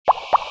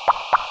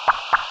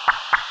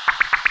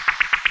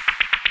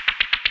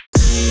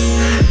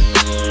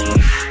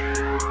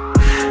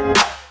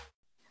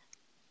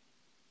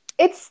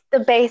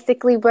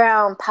Basically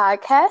Brown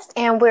podcast,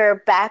 and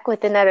we're back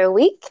with another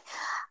week.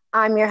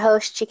 I'm your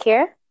host,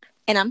 Shakira.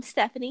 And I'm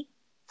Stephanie.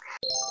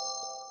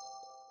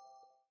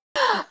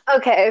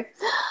 Okay.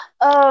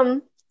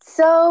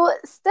 So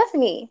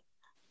Stephanie,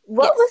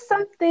 what Yes. was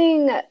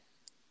something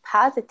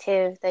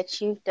positive that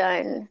you've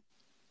done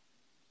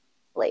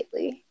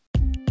lately?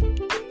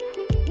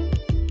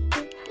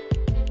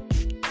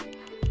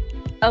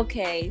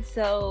 Okay,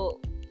 so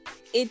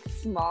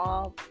it's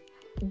small,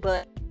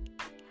 but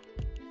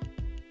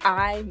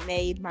I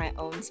made my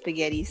own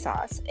spaghetti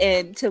sauce.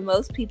 And to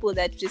most people,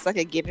 that's just like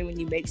a given. When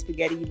you make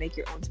spaghetti, you make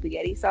your own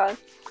spaghetti sauce.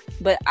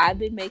 But I've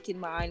been making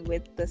mine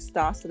with the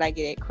sauce that I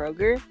get at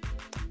Kroger.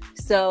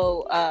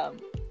 So,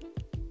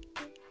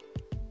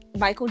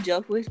 Michael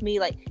joked with me,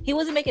 like, he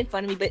wasn't making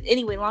fun of me, but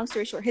anyway, long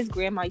story short, his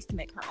grandma used to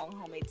make her own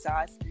homemade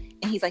sauce,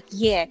 and he's like,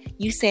 yeah,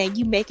 you saying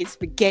you making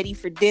spaghetti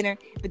for dinner,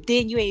 but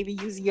then you ain't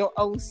even using your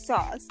own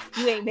sauce.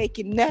 You ain't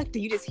making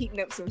nothing. You just heating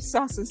up some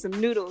sauce and some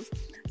noodles.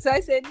 So I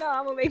said, no,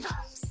 I'm gonna make my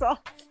own sauce.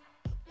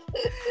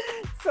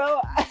 So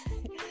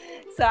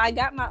I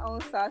got my own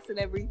sauce and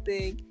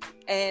everything,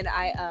 and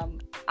I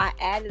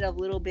added a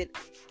little bit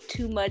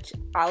too much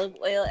olive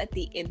oil at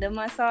the end of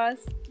my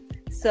sauce.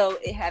 So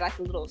it had like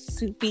a little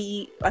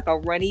soupy, like a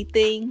runny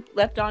thing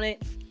left on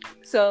it.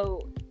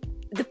 So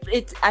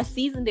I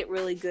seasoned it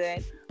really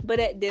good. But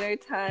at dinner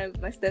time,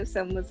 my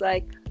stepson was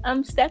like,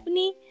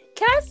 Stephanie,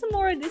 can I have some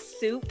more of this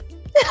soup?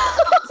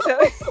 so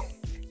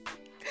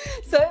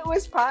it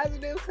was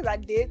positive because I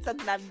did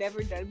something I've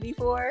never done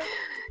before.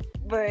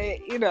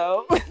 But, you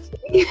know,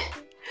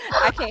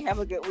 I can't have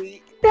a good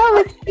week.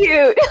 That was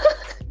cute.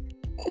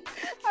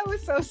 I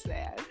was so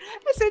sad.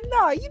 I said,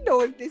 no, you know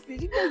what this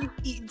is. You know you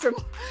eating some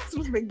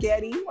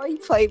spaghetti. Why you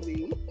play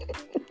me?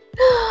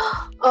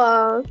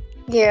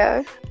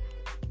 Yeah.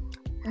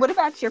 What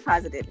about your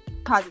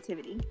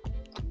positivity?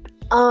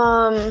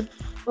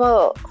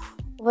 Well,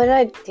 what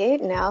I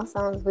did now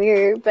sounds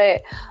weird,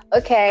 but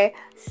okay.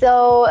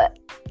 So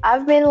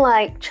I've been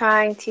like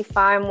trying to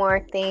find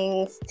more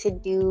things to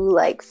do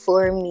like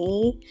for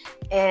me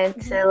and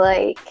to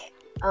like,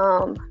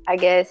 I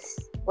guess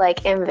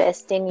like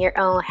invest in your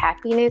own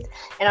happiness.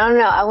 And I don't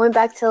know, I went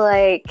back to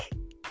like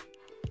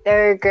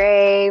 3rd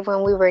grade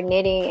when we were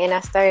knitting and I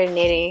started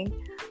knitting,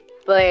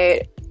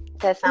 but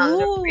that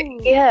sounds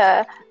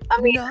yeah. I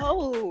mean,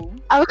 no,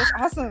 that's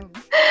awesome.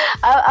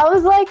 I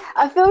was like,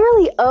 I feel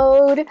really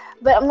old,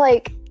 but I'm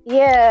like,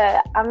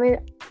 yeah, I mean,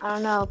 I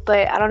don't know,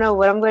 but I don't know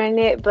what I'm going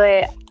to knit,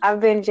 but I've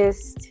been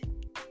just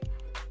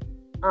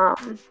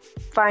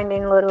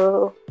finding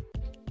little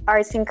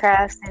arts and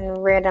crafts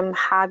and random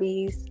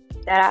hobbies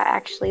that I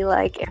actually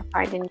like and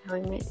find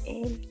enjoyment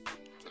in.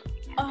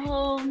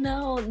 Oh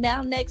no!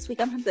 Now next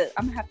week I'm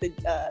gonna have to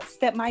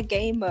step my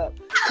game up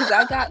because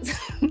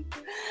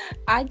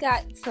I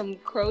got some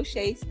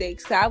crochet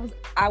sticks.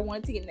 I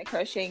wanted to get into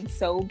crocheting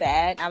so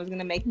bad. I was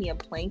gonna make me a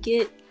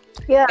blanket.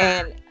 Yeah.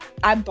 And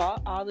I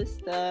bought all this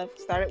stuff.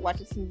 Started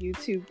watching some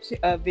YouTube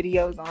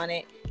videos on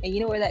it. And you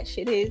know where that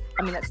shit is?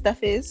 I mean, that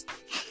stuff is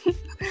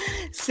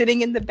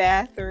sitting in the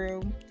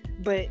bathroom,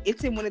 but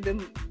it's in one of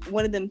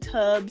them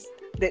tubs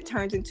that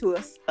turns into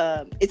it's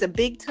a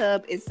big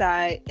tub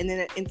inside, and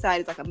then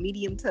inside is like a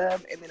medium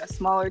tub, and then a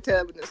smaller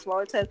tub, and a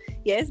smaller tub.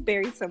 Yeah, it's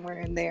buried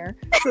somewhere in there.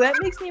 So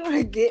that makes me want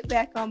to get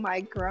back on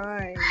my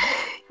grind.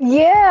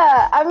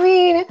 Yeah, I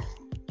mean,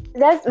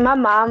 that's my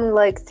mom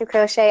likes to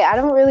crochet. I'm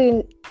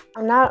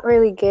not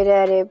really good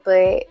at it,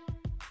 but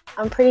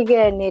I'm pretty good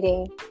at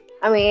knitting.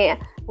 I mean,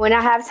 when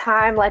I have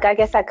time, like I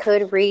guess I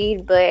could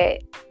read,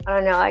 but I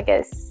don't know, I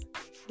guess,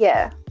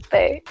 yeah,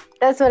 but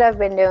that's what I've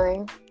been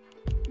doing.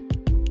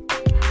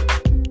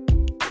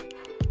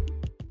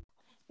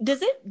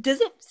 Does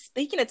it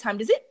speaking of time,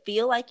 does it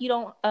feel like you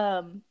don't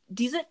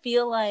do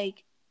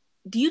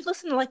you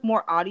listen to like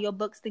more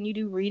audiobooks than you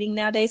do reading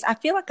nowadays? I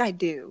feel like I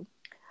do.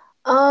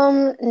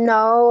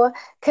 No,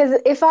 because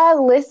if I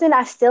listen,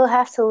 I still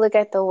have to look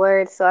at the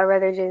words, so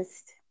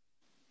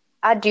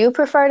I do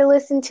prefer to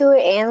listen to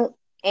it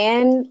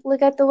and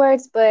look at the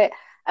words, but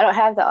I don't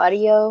have the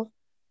audio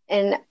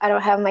and I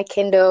don't have my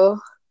Kindle,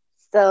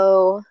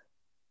 so.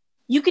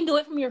 You can do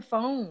it from your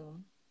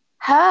phone.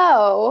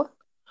 How?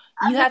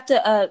 You have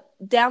to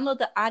download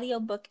the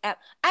audiobook app.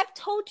 I've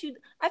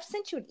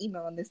sent you an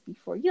email on this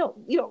before. You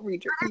don't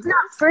read your emails. It's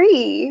not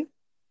free.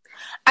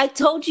 I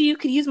told you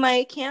could use my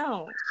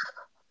account.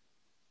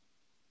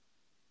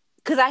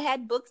 Because I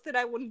had books that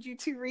I wanted you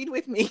to read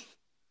with me.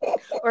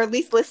 Or at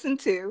least listen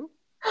to.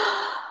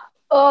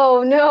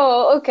 Oh,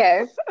 no.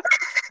 Okay.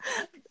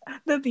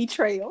 The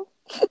betrayal.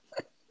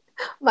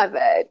 My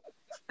bad.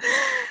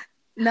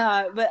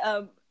 Nah, but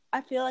I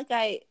feel like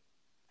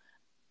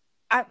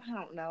I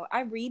don't know.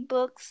 I read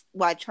books.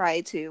 Well, I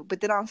try to, but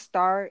then I'll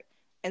start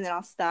and then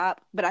I'll stop.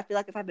 But I feel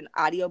like if I have an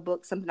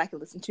audiobook, something I can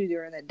listen to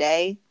during the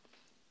day,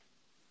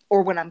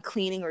 or when I'm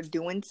cleaning or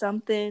doing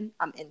something,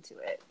 I'm into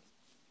it.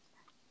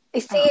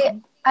 You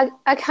see,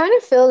 I kind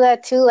of feel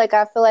that too. Like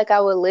I feel like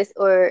I would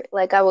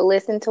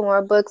listen to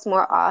more books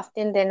more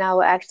often than I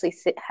would actually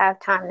have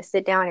time to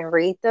sit down and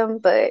read them.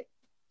 But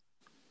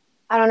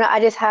I don't know. I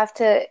just have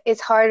to.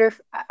 It's harder.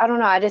 I don't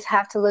know. I just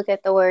have to look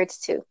at the words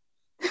too.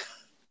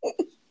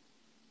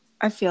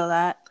 I feel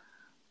that.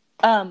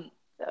 Um,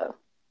 So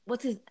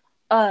what's his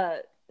uh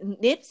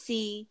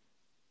Nipsey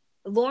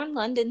Lauren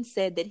London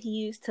said that he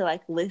used to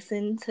like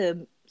listen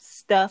to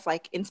stuff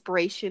like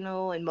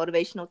inspirational and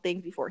motivational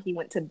things before he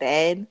went to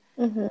bed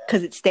hmm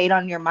because it stayed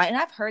on your mind. And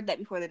I've heard that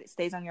before, that it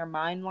stays on your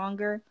mind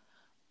longer.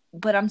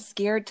 But I'm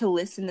scared to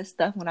listen to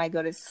stuff when I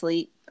go to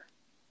sleep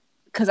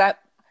because I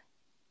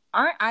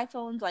aren't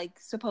iPhones like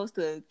supposed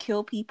to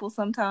kill people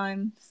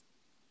sometimes?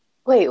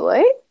 wait,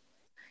 what?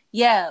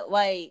 Yeah,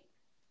 like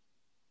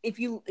if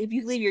you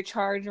leave your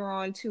charger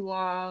on too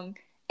long.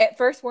 At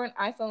first, weren't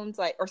iPhones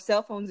like, or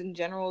cell phones in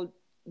general,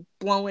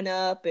 blowing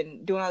up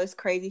and doing all this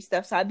crazy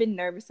stuff? So I've been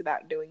nervous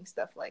about doing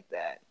stuff like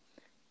that.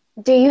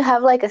 Do you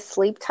have like a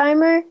sleep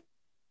timer?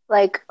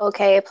 Like,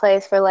 okay, it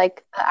plays for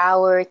like an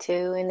hour or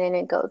two and then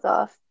it goes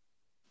off.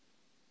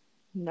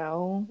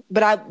 No,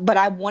 but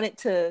I want it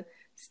to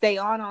stay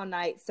on all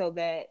night so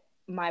that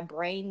my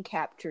brain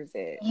captures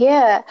it.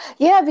 Yeah.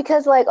 Yeah,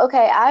 because like,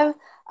 okay,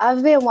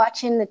 I've been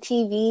watching the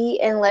TV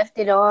and left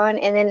it on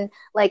and then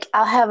like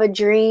I'll have a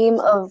dream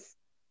of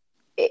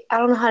I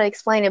don't know how to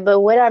explain it, but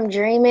what I'm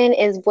dreaming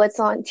is what's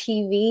on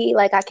TV.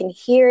 Like I can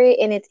hear it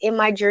and it's in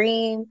my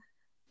dream,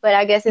 but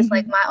I guess it's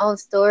like Mm-hmm. my own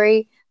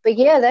story. But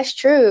yeah, that's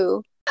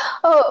true.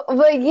 Oh,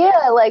 but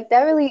yeah, like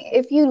that really,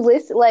 if you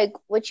listen, like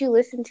what you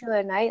listen to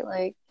at night,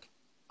 like,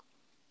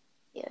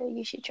 yeah,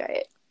 you should try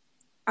it.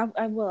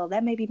 I will.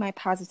 That may be my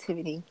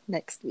positivity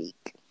next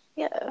week.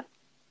 Yeah.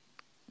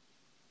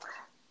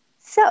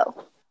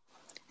 So,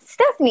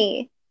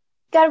 Stephanie,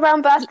 got a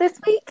brown boss this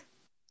week?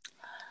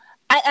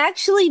 I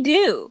actually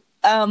do.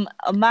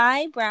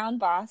 My brown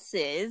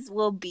bosses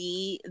will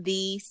be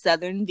the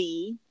Southern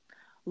V,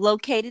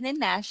 located in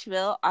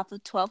Nashville off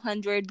of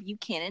 1200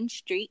 Buchanan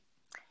Street.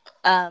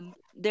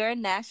 They're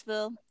in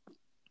Nashville.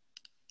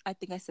 I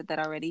think I said that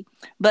already.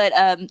 But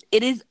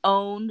it is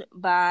owned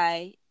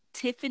by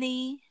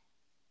Tiffany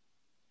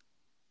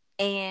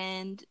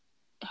and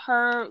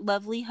her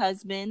lovely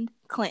husband,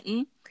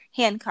 Clinton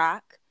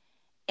Hancock.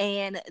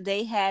 And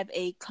they have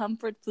a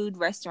comfort food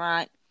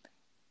restaurant.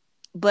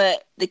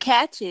 But the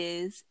catch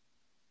is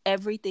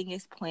everything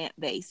is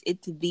plant-based.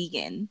 It's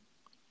vegan.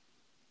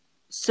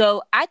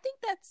 So I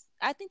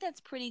think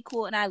that's pretty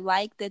cool, and I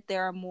like that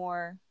there are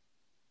more.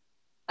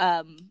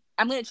 I'm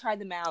gonna try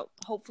them out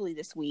hopefully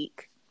this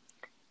week,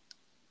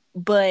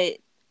 but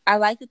I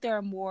like that there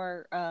are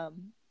more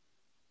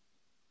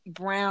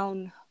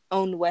brown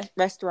owned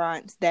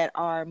restaurants that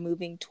are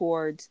moving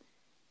towards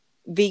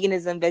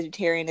veganism,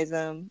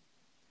 vegetarianism,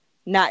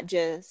 not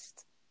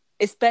just,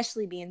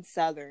 especially being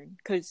Southern,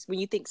 because when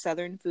you think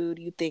Southern food,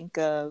 you think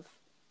of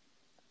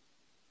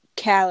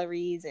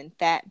calories and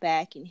fat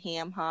back and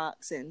ham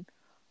hocks and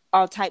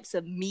all types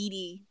of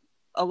meaty,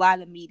 a lot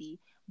of meaty,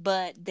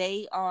 but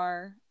they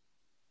are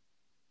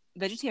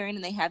vegetarian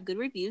and they have good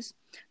reviews.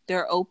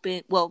 They're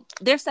open. Well,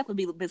 their stuff will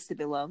be listed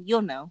below.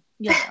 You'll know.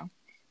 You'll know.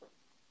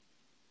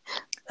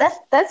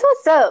 That's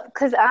what's up,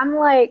 because I'm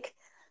like,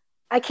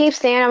 I keep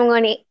saying I'm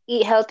going to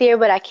eat healthier,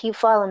 but I keep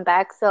falling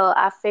back. So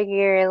I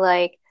figure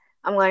like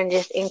I'm going to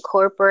just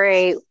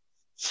incorporate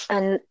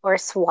or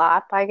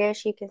swap, I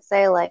guess you can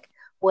say, like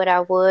what I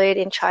would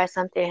and try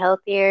something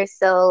healthier.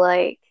 So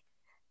like,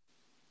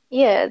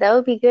 yeah, that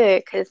would be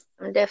good because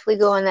I'm definitely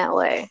going that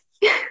way.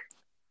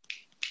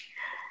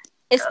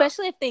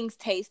 Especially if things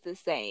taste the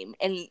same.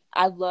 And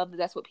I love that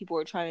that's what people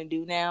are trying to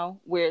do now,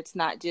 where it's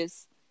not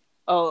just,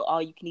 oh,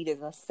 all you can eat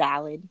is a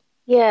salad.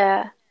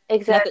 Yeah, Not that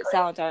exactly.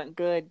 salads aren't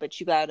good, but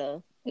you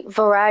gotta,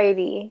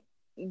 Variety.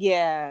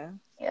 yeah.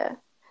 Yeah.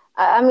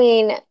 I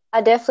mean,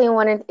 I definitely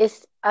want to,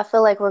 I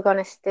feel like we're going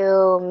to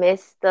still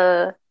miss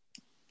the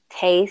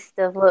taste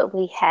of what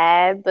we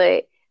had,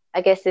 but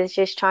I guess it's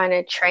just trying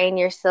to train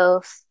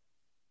yourself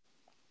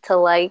to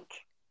like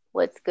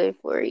what's good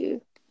for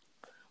you.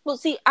 Well,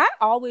 see, I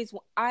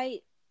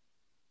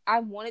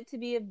wanted to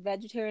be a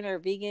vegetarian or a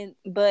vegan,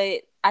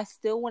 but I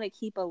still want to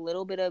keep a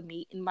little bit of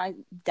meat in my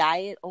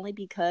diet only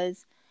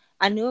because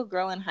I knew a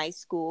girl in high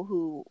school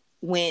who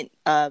went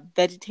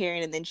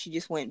vegetarian and then she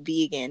just went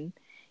vegan,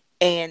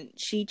 and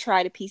she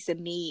tried a piece of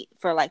meat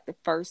for like the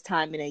first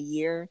time in a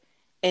year,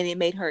 and it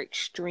made her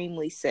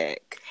extremely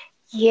sick.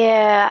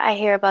 Yeah, I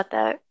hear about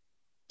that.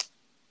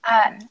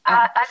 I,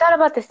 Yeah. I thought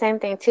about the same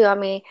thing too. I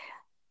mean,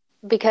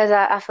 because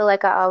I feel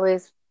like I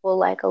always will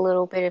like a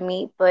little bit of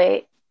meat,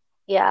 but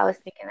yeah, I was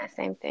thinking that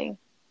same thing.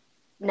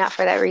 Not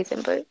for that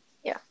reason, but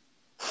yeah.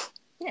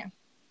 Yeah.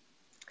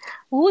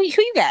 Who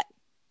you got?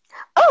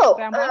 Oh,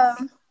 Brown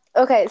boss?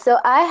 okay. So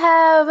I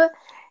have,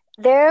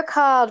 they're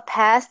called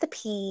Pass the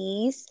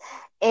Peas,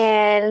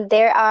 and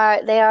they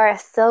are a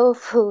soul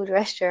food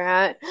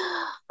restaurant.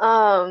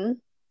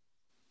 Um,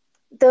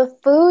 the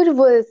food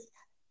was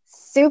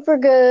super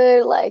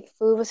good, like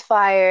food was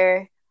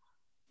fire.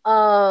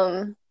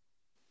 Um,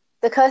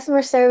 the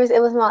customer service, it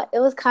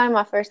was kind of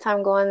my first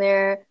time going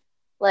there,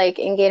 like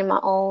and getting my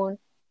own.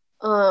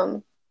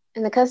 Um,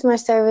 and the customer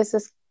service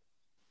was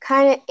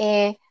kind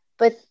of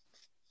but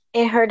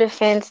in her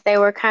defense, they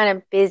were kind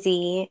of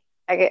busy.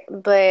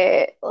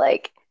 But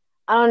like,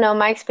 I don't know,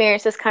 my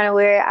experience is kind of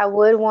weird. I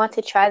would want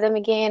to try them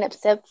again,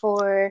 except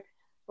for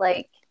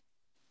like,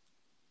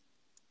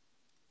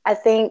 I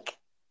think,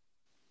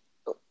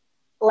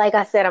 like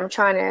I said, I'm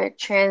trying to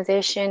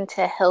transition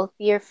to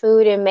healthier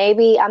food, and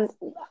maybe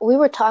we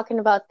were talking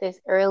about this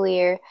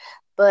earlier,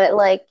 but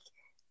like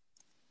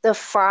the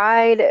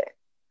fried,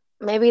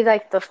 maybe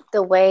like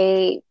the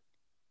way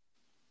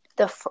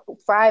the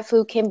fried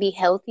food can be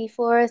healthy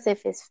for us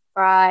if it's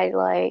fried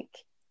like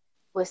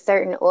with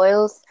certain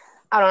oils.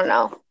 I don't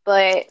know.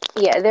 But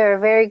yeah, they're a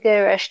very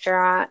good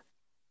restaurant.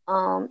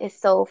 It's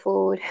soul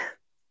food.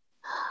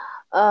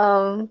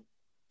 Um,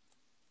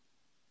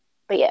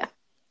 but yeah,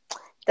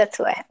 that's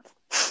what I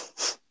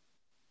have.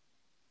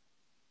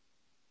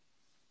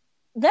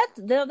 That's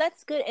no,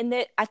 that's good, and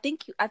that I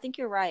think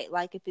you're right.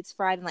 Like if it's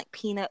fried in like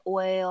peanut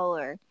oil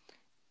or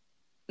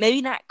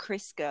maybe not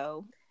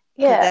Crisco,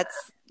 because Yeah.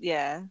 that's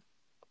yeah.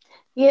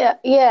 Yeah,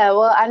 yeah.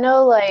 Well, I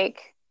know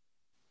like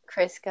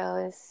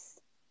Crisco is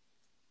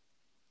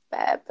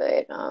bad,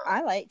 but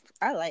I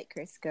like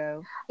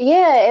Crisco.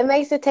 yeah, it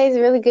makes it taste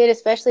really good,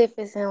 especially if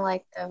it's in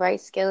like the right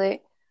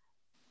skillet.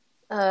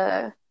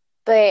 Uh,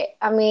 but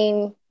I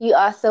mean, you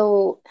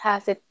also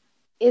have to,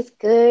 it's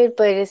good,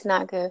 but it's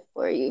not good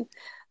for you.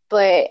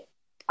 But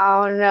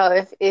I don't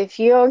know if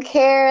you don't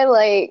care,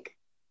 like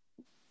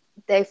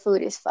their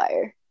food is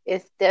fire.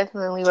 It's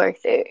definitely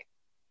worth it.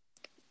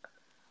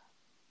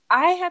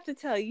 I have to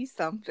tell you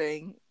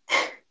something,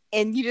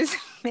 and you just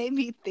made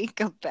me think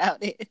about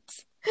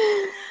it.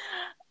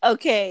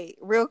 Okay,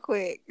 real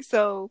quick.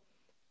 So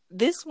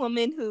this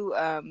woman who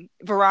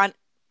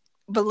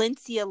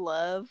Valencia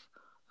Love,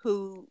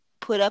 who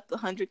put up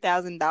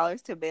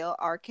 $100,000 to bail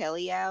R.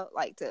 Kelly out,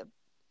 like to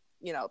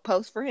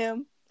post for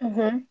him.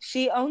 Hmm.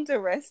 She owns a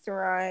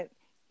restaurant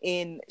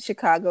in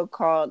Chicago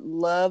called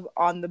Love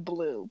on the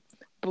Blue.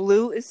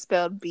 Blue is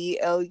spelled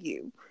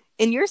BLU.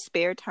 In your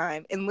spare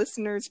time, and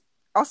listeners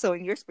also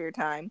in your spare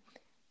time,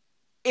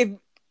 if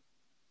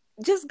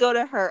just go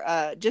to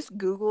her, just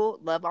Google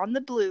Love on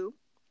the Blue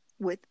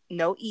with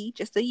no E,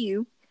 just a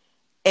U,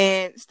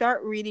 and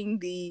start reading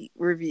the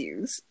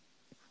reviews.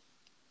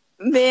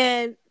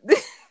 Man,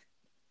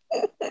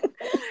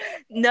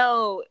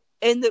 no,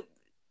 and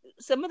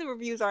some of the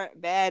reviews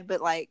aren't bad,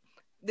 but like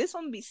this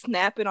one be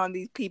snapping on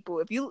these people.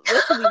 If you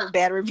let you leave a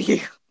bad review,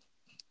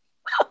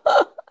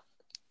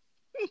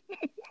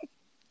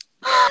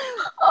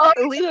 Oh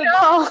leave a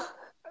no.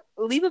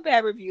 leave a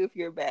bad review if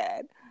you're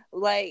bad.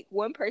 Like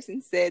one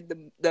person said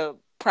the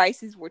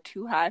prices were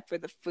too high for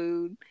the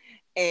food,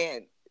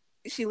 and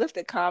she left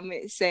a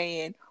comment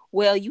saying,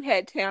 "Well, you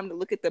had time to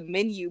look at the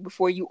menu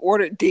before you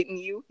ordered, didn't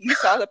you? You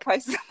saw the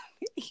prices."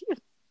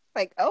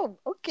 Like, oh,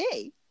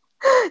 okay,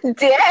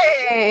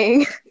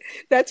 Dang.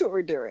 that's what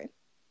we're doing.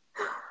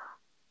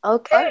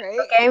 Okay, All so right.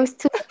 games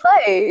to be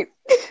played.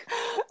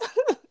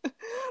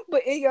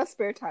 But in your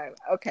spare time,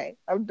 okay,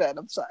 I'm done.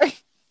 I'm sorry.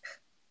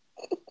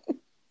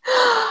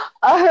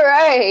 All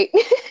right.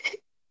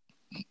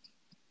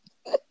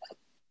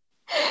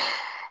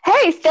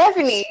 Hey,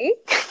 Stephanie,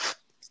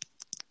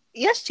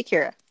 Yes,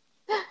 Shakira.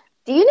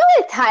 do you know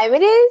what time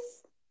it is?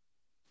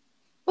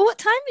 But what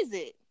time is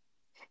it?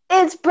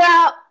 It's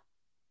Brown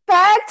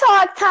Bag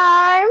Talk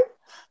time.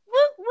 Woo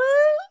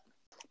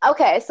woo.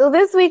 Okay, so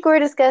this week we're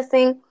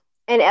discussing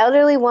an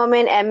elderly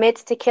woman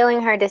admits to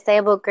killing her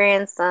disabled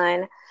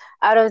grandson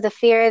out of the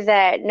fear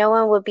that no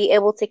one would be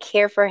able to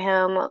care for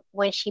him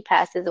when she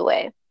passes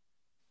away.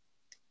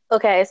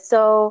 Okay,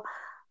 so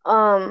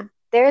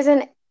there's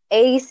an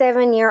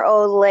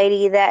 87-year-old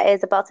lady that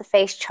is about to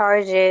face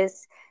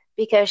charges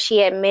because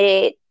she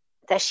admitted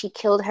that she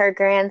killed her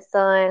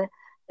grandson.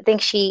 I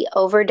think she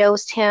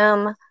overdosed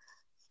him.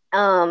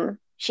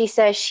 She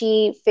says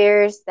she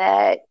fears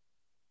that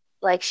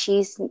like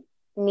she's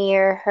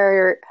near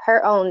her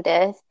own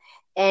death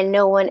and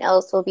no one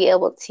else will be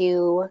able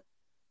to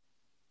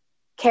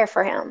care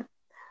for him.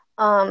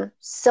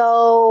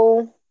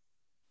 So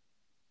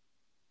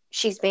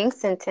she's being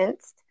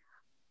sentenced.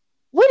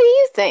 What do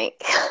you think?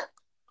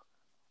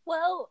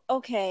 Well,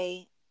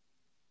 okay.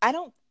 I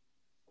don't.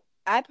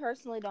 I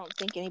personally don't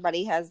think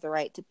anybody has the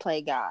right to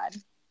play God.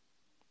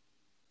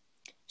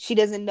 She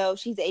doesn't know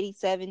she's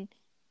 87.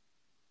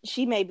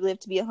 She may live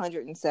to be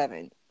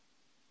 107.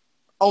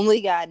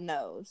 Only God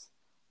knows.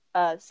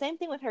 Same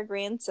thing with her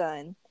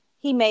grandson.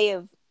 He may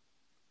have.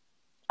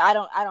 I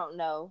don't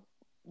know.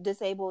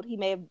 Disabled. He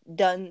may have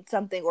done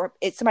something, or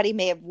somebody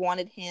may have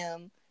wanted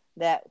him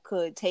that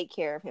could take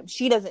care of him.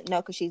 She doesn't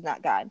know because she's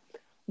not God.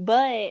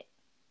 But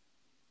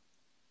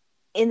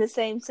in the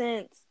same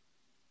sense,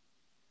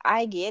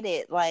 I get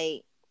it.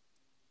 Like,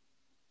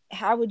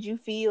 how would you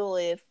feel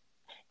if?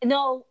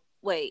 No,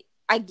 wait.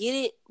 I get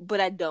it, but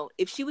I don't.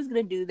 If she was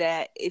gonna do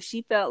that, if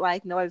she felt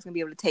like nobody was gonna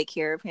be able to take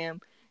care of him,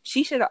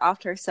 she should have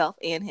offed herself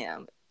and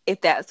him.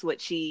 If that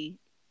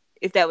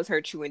was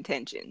her true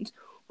intentions,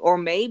 or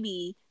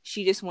maybe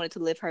she just wanted to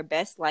live her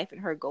best life in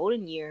her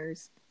golden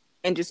years,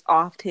 and just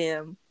offed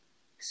him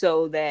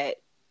so that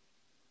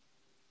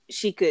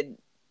she could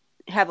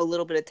have a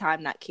little bit of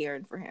time not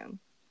caring for him.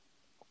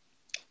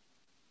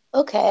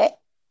 Okay,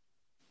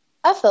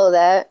 I feel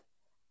that.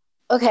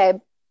 Okay,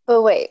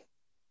 but wait,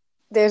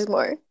 there's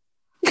more.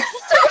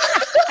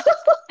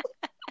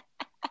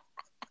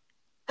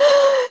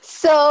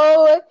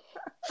 So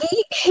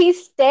he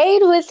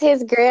stayed with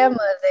his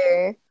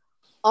grandmother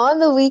on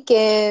the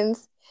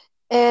weekends,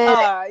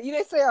 and You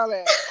didn't say all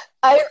that.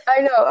 I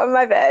know,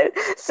 my bad.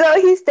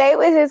 So he stayed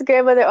with his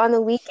grandmother on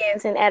the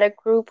weekends and at a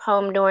group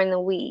home during the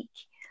week.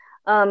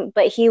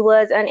 But he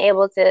was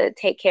unable to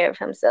take care of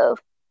himself.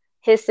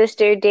 His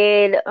sister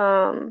did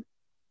go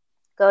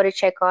to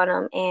check on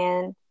him,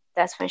 and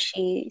that's when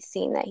she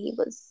seen that he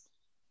was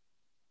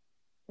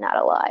not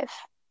alive.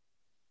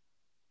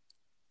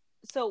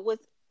 So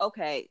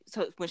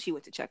so when she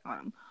went to check on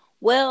him,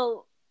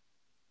 well,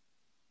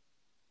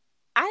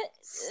 I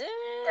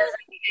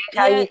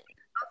How yeah, you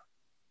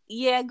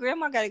yeah,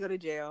 grandma got to go to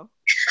jail.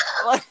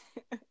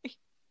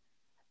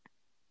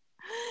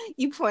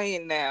 You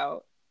playing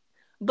now?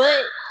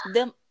 But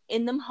them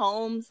in them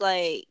homes,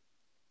 like,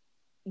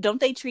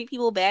 don't they treat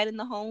people bad in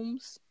the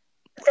homes?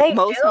 they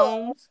Most do.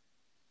 homes.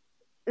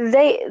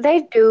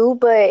 They do,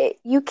 but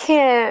you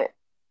can't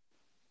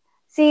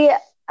see.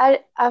 I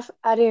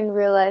didn't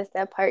realize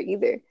that part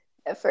either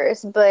at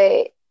first,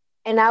 but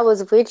and I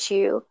was with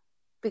you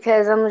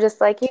because I'm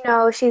just like,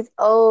 she's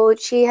old.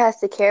 She has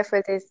to care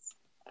for this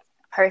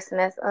person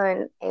that's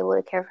unable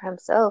to care for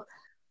himself.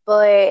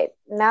 But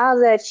now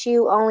that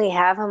you only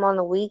have him on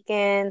the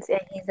weekends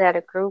and he's at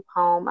a group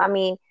home, I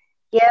mean,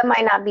 yeah, it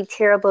might not be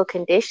terrible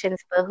conditions,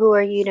 but who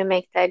are you to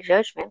make that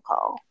judgment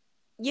call?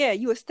 Yeah,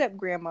 you a step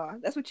grandma.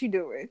 That's what you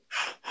doing.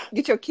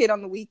 Get your kid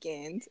on the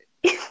weekends.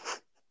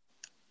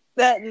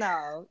 That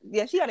no,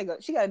 yeah, she gotta go.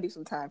 She gotta do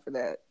some time for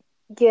that.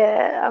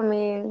 Yeah, I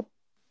mean,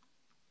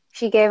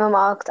 she gave him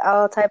all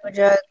type of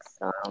drugs.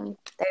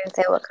 They didn't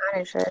say what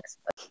kind of drugs,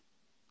 but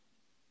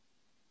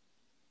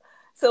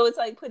So it's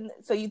like putting.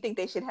 So you think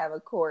they should have a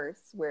course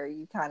where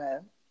you kind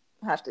of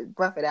have to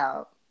rough it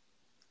out?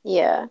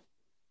 yeah,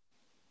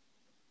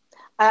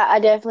 I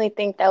definitely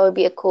think that would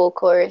be a cool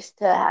course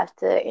to have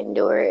to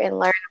endure and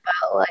learn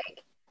about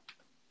like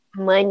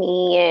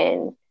money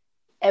and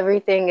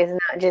everything is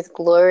not just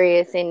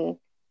glorious and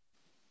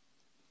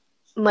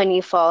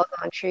money falls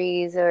on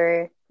trees,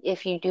 or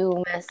if you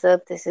do mess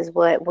up, this is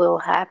what will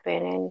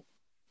happen, and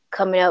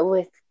coming up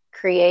with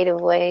creative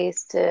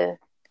ways to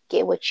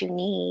get what you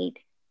need.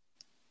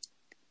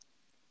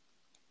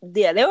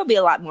 Yeah, there would be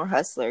a lot more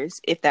hustlers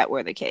if that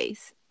were the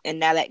case. And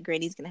now that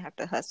Granny's gonna have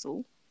to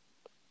hustle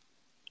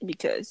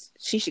because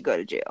she should go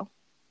to jail,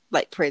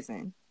 like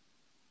prison,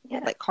 Yeah,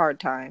 like hard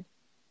time.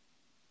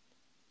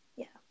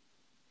 yeah.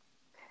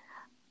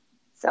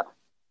 So,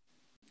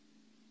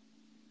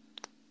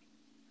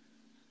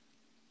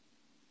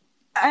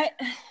 I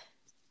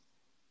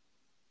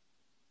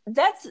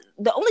That's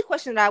the only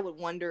question that I would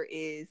wonder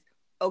is,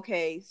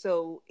 okay,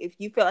 so if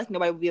you felt like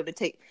nobody would be able to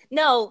take,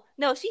 no,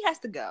 she has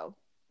to go.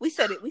 We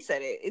said it.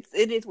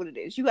 It is what it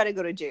is. You got to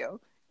go to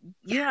jail.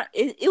 You know,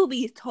 it would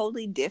be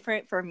totally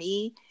different for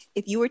me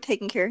if you were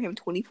taking care of him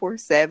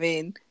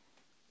 24/7.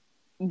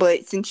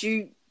 But since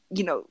you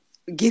know,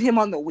 get him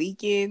on the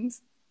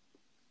weekends,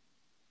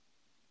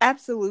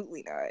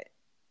 absolutely not.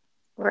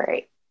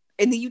 right.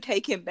 And then you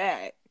take him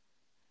back.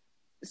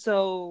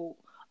 So,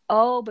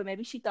 oh, but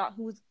maybe she thought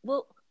who was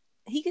well.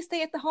 He could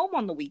stay at the home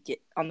on the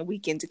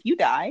weekends if you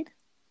died.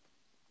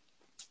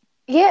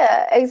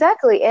 Yeah,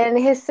 exactly. And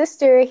his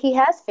sister, he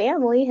has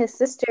family. His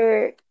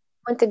sister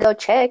went to go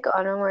check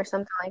on him or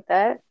something like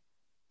that.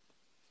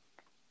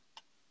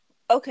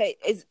 Okay,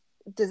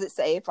 does it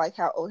say if like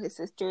how old his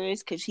sister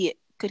is? Could he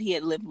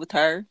have lived with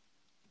her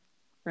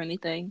or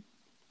anything?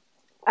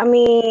 I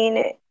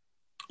mean,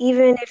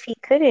 even if he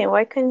couldn't,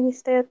 why couldn't he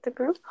stay at the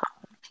group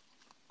home?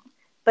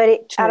 But I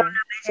don't True. know.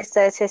 It just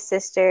says his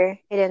sister.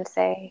 It didn't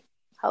say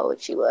how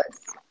old she was.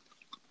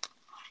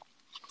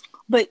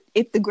 But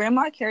if the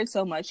grandma cared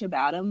so much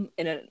about him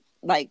and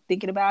like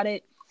thinking about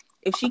it,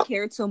 if she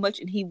cared so much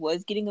and he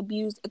was getting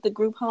abused at the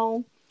group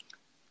home,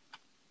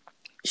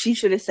 she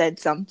should have said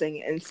something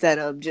instead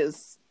of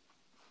just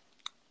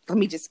let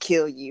me just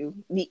kill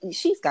you.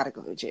 She's got to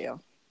go to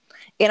jail.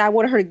 And I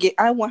want her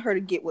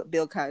to get what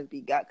Bill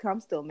Cosby got. Cause I'm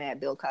still mad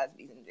Bill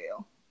Cosby's in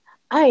jail.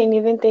 I didn't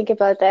even think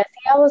about that.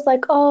 See, I was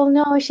like, oh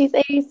no, she's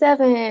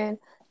 87.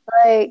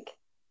 Like,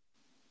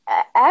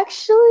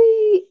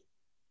 actually,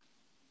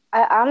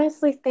 I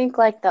honestly think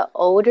like the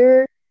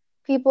older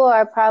people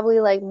are probably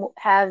like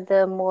have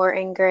the more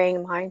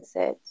ingrained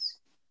mindsets.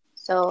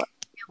 So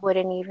it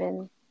wouldn't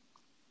even,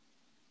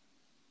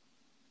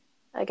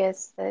 I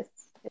guess it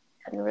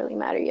doesn't really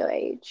matter your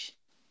age.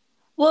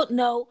 Well,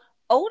 no,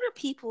 older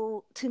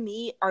people to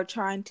me are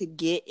trying to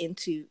get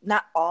into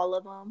not all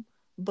of them,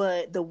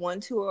 but the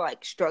ones who are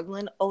like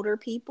struggling older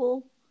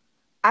people.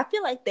 I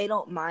feel like they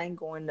don't mind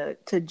going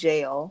to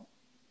jail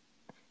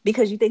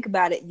because you think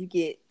about it, you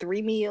get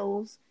 3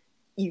 meals,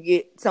 you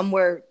get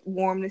somewhere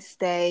warm to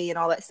stay and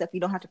all that stuff. You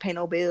don't have to pay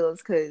no bills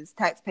because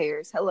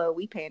taxpayers, hello,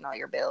 we paying all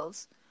your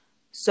bills.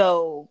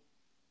 So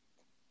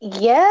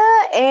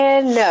Yeah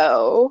and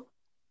no.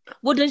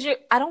 Well,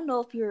 I don't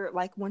know if you're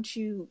like,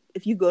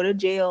 if you go to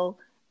jail,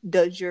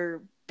 does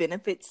your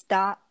benefits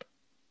stop?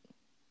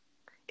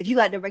 If you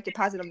got direct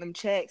deposit on them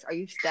checks, are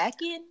you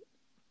stacking?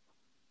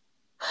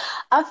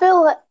 I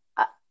feel like,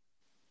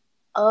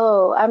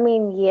 oh, I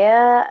mean,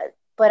 yeah,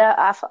 but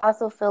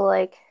also feel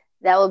like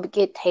that would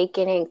get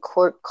taken in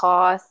court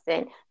costs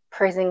and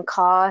prison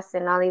costs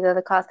and all these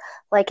other costs.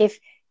 Like if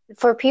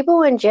for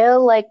people in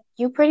jail, like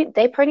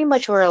they pretty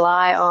much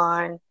rely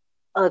on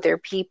other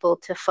people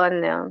to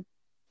fund them.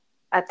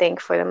 I think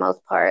for the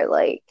most part,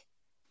 like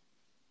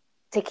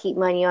to keep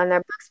money on their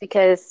books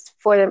because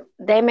for them,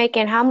 they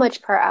making how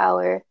much per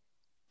hour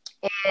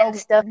and Oh,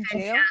 stuff. in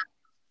And jail?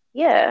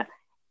 yeah,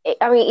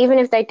 I mean, even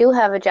if they do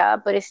have a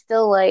job, but it's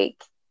still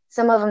like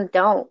some of them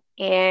don't.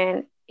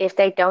 And if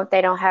they don't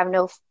have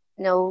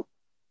no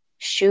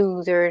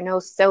shoes or no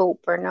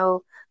soap or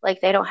no like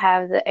they don't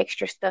have the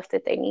extra stuff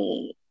that they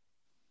need.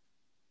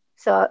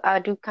 So I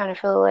do kind of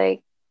feel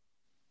like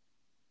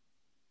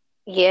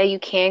yeah, you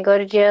can go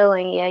to jail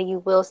and yeah, you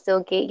will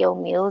still get your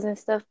meals and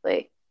stuff,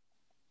 but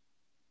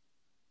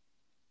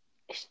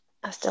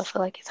I still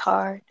feel like it's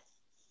hard.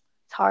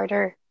 It's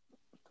harder.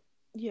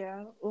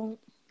 Yeah. Well,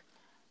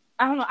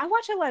 I don't know. I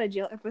watch a lot of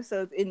jail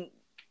episodes, and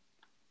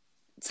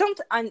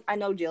I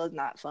know jail is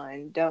not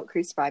fun. Don't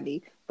crucify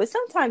me, but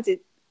sometimes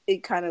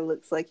it kind of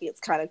looks like it's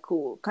kind of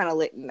cool, kind of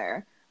lit in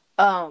there.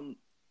 Um,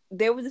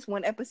 there was this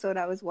one episode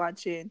I was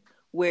watching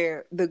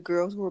where the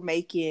girls were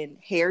making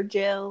hair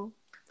gel,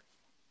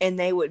 and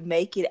they would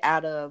make it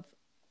out of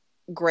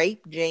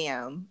grape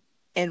jam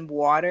and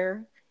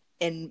water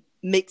and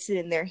mix it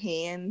in their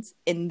hands,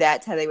 and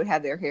that's how they would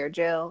have their hair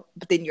gel.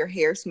 But then your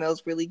hair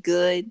smells really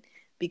good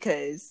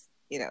because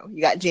you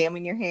got jam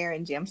in your hair,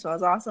 and jam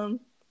smells awesome.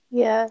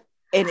 Yeah.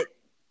 And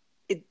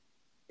it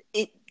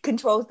it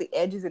controls the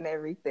edges and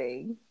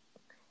everything.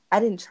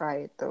 I didn't try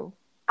it though.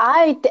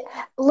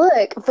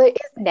 Look, but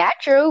it's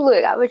natural.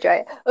 Look, I would try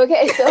it.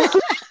 Okay, so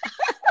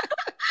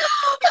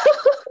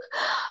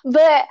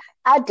but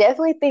I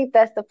definitely think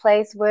that's the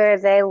place where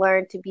they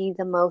learn to be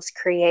the most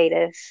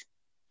creative,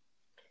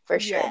 for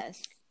sure.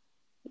 Yes.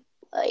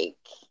 Like,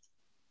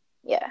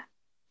 yeah.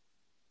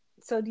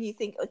 So do you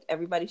think like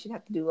everybody should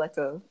have to do like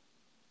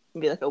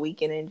maybe a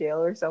weekend in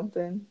jail or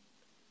something?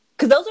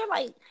 Because those are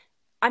like,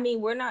 I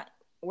mean, we're not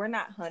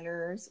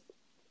hunters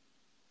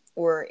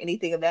or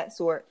anything of that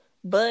sort.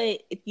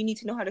 But if you need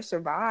to know how to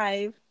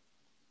survive,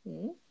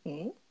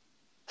 mm-hmm.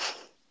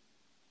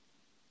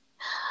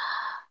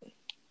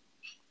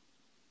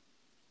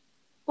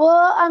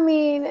 Well, I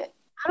mean,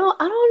 I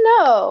don't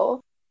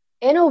know.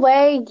 In a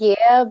way,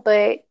 yeah,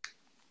 but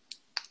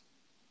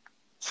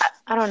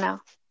I don't know.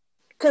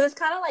 Because it's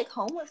kind of like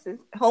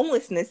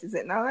homelessness, is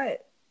it not?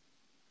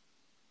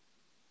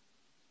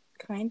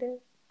 Kind of.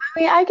 I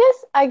mean,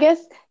 I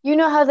guess you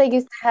know how they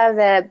used to have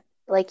that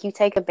like you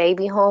take a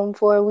baby home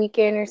for a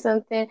weekend or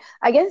something.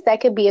 I guess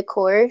that could be a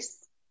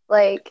course.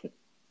 Like,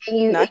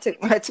 and No, I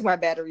took my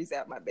batteries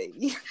out, my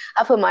baby.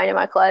 I put mine in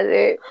my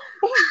closet.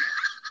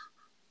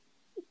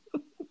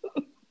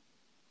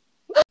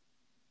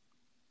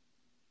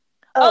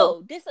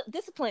 Oh, Oh,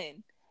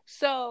 discipline.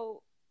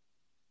 So,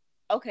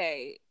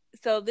 okay.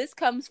 So this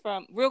comes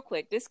from real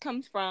quick. This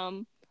comes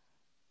from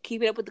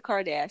Keeping Up with the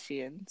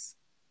Kardashians.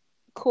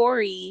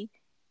 Corey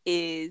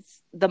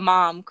is the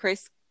mom,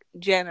 Kris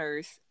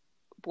Jenner's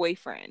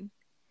boyfriend.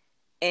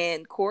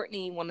 And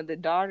Kourtney, one of the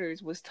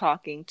daughters, was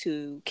talking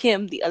to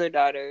Kim, the other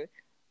daughter,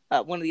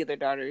 one of the other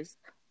daughters,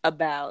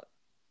 about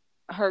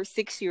her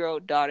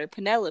 6-year-old daughter,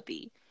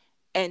 Penelope.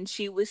 And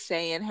she was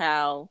saying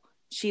how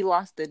she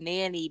lost the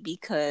nanny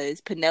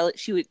because the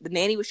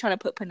nanny was trying to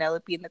put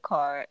Penelope in the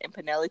car, and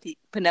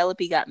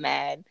Penelope got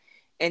mad,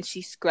 and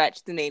she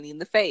scratched the nanny in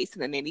the face,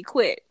 and the nanny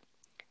quit.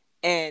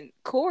 And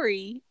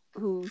Corey,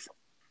 who's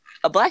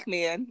a black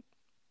man,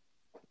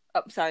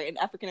 an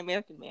African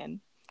American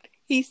man,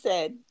 he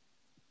said,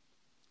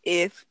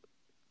 if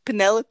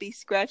Penelope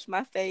scratched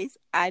my face,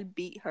 I'd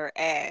beat her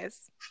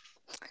ass.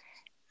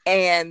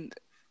 And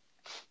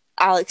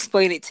I'll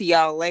explain it to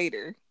y'all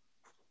later.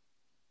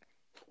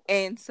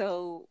 And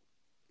so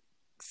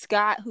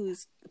Scott,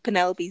 who's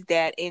Penelope's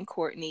dad, and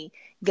Kourtney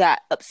got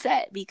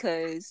upset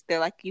because they're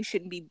like, you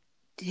shouldn't be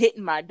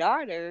hitting my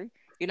daughter.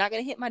 You're not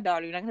going to hit my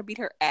daughter. You're not going to beat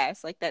her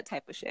ass, like that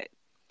type of shit.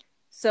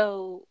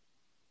 So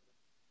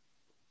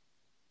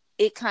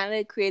it kind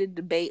of created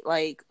debate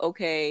like,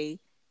 okay,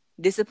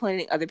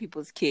 disciplining other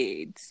people's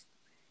kids.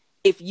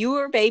 If you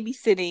were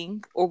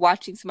babysitting or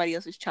watching somebody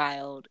else's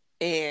child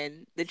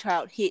and the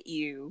child hit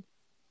you,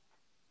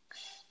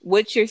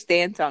 what's your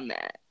stance on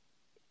that?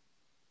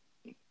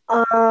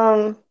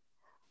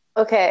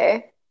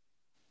 Okay.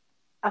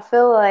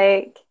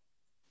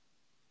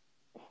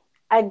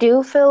 I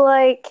do feel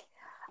like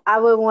I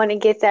would want to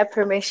get that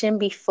permission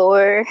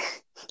before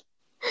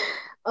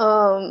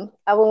I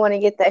would want to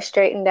get that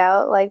straightened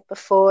out like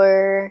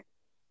before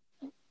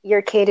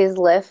your kid is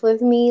left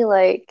with me.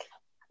 Like,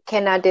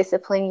 can I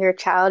discipline your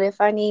child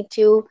if I need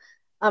to?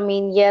 I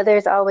mean, yeah,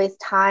 there's always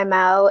time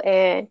out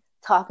and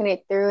talking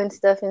it through and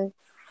stuff and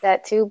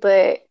that too,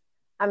 but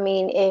I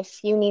mean,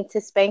 if you need to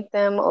spank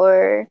them,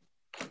 or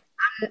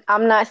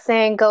I'm not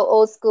saying go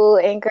old school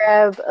and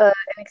grab an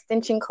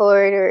extension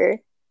cord or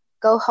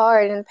go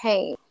hard and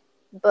paint,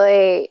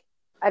 but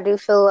I do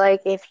feel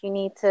like if you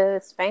need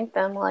to spank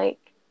them, like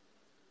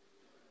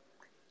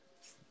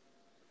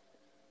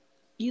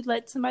You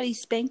let somebody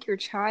spank your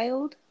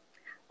child?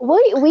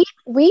 we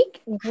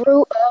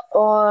grew up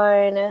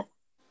on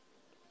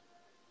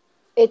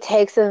it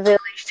takes a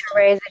village to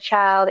raise a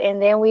child,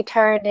 and then we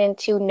turned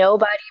into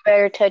nobody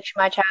better touch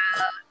my child.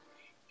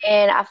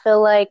 And I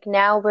feel like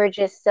now we're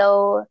just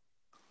so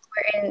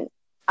we're in.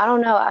 I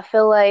don't know. I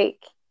feel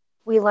like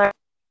we learn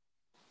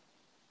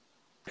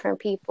from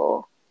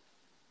people.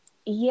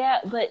 Yeah,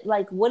 but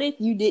like, what if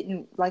you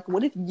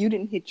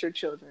didn't hit your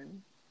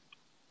children?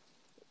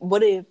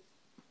 What if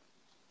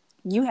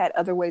you had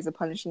other ways of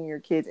punishing your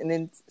kids, and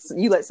then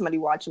you let somebody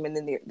watch them, and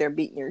then they're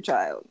beating your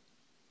child?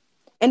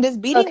 And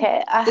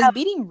Okay, does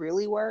beating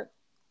really work?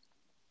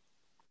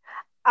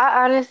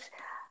 I honest.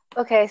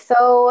 Okay,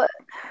 so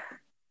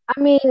I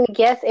mean,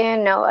 yes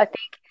and no. I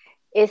think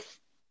it's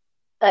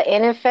an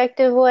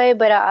ineffective way,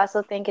 but I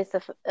also think it's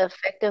a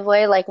effective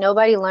way. Like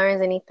nobody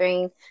learns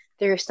anything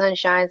through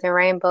sunshines and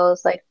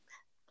rainbows. Like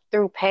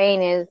through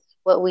pain is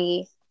what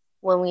we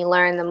when we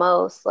learn the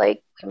most.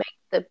 Like we make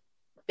the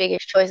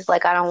biggest choices.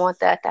 Like I don't want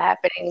that to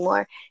happen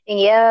anymore. And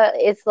yeah,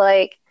 it's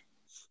like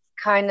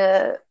kind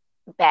of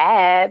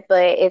bad,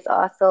 but it's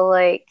also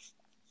like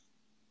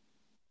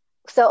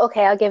so.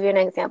 Okay, I'll give you an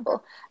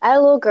example. I had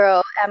a little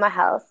girl at my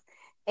house,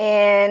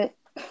 and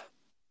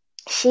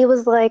she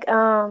was like,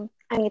 I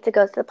need to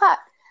go to the pot.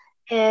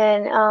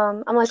 And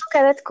I'm like,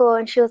 okay, that's cool.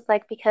 And she was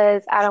like,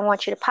 because I don't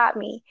want you to pop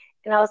me.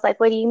 And I was like,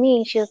 what do you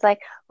mean? She was like,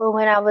 well,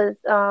 when I was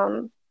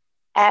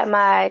at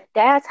my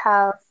dad's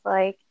house,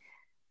 like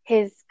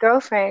his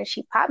girlfriend,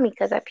 she popped me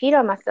because I peed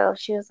on myself.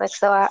 She was like,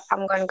 so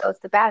I'm going to go to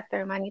the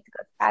bathroom. I need to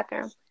go to the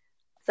bathroom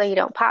so you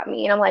don't pop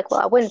me. And I'm like, well,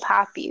 I wouldn't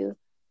pop you,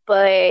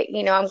 but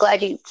I'm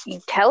glad you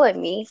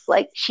telling me.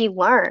 Like she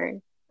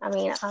learned. I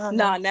mean, I don't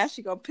know. Nah, now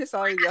she gonna piss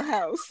all over your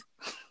house.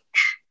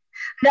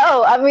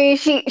 No, I mean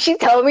she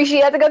told me she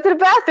had to go to the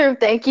bathroom.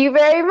 Thank you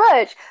very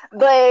much.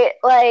 But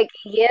like,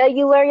 yeah,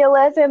 you learn your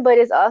lesson, but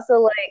it's also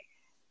like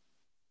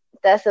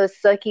that's a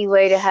sucky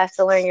way to have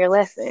to learn your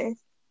lesson.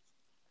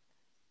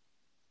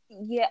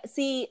 Yeah,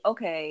 see,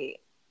 okay.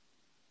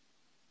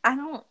 I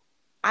don't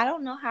I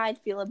don't know how I'd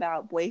feel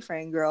about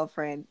boyfriend,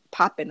 girlfriend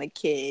popping a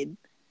kid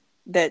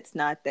that's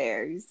not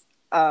theirs.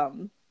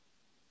 Um,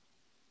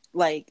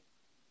 like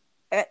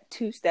at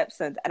two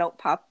stepsons, I don't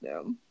pop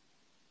them.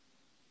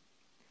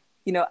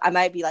 I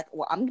might be like,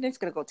 well, I'm just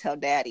gonna go tell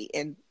daddy,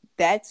 and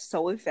that's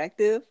so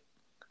effective.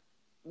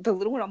 The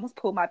little one almost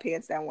pulled my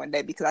pants down one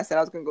day because I said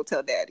I was gonna go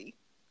tell daddy.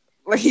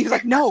 Like he was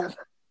like, no.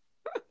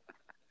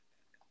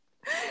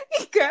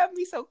 He grabbed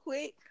me so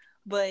quick.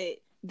 But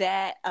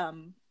that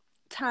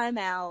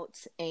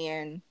timeouts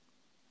and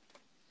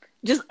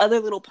just other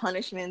little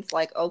punishments,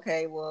 like,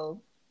 okay,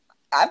 well,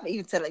 I've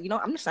even said, like,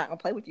 I'm just not gonna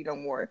play with you no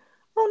more.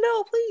 Oh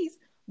no, please.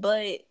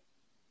 But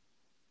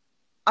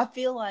I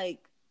feel like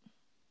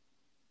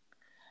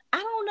I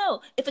don't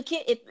know if a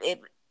kid if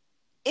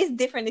it's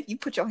different if you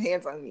put your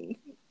hands on me.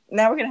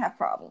 Now we're gonna have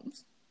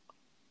problems.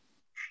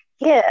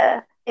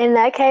 Yeah. In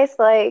that case,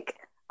 like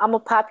I'm gonna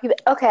pop you.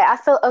 Okay, I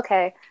feel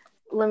okay.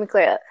 Let me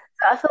clear up.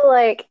 So I feel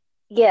like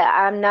yeah,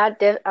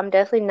 I'm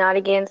definitely not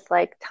against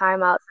like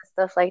timeouts and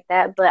stuff like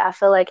that, but I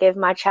feel like if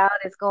my child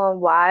is going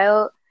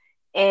wild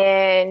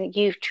and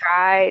you've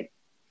tried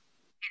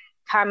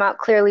timeout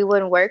clearly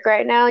wouldn't work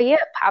right now, yeah,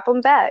 pop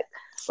them back.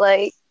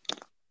 Like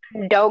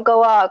don't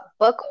go out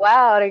buck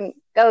wild and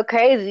go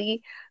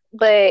crazy,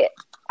 but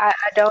I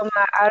don't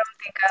mind. I don't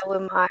think I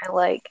would mind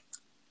like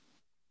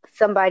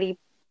somebody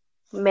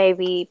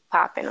maybe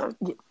popping them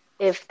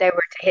if they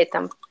were to hit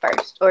them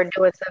first or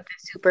doing something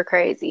super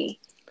crazy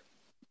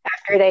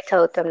after they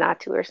told them not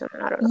to or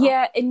something. I don't know.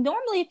 Yeah, and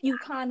normally if you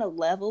kind of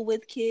level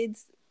with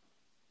kids,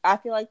 I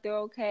feel like they're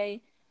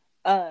okay.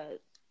 Uh,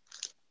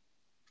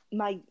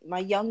 my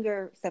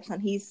younger stepson,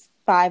 he's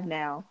 5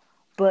 now,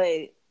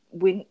 but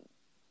when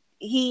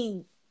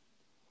he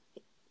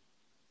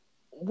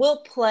will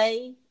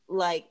play,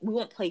 like we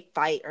won't play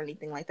fight or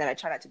anything like that. I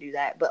try not to do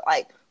that, but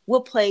like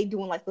we'll play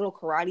doing like little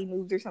karate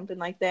moves or something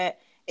like that,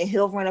 and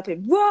he'll run up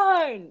and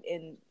run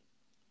and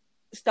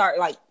start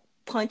like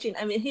punching.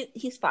 I mean,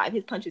 he's 5.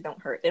 His punches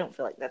don't hurt. They don't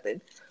feel like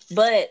nothing.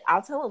 But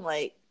I'll tell him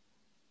like,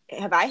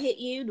 "Have I hit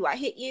you? Do I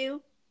hit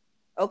you?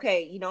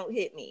 Okay, you don't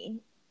hit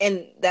me,"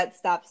 and that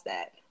stops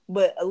that.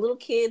 But a little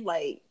kid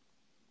like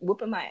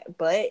whooping my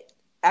butt,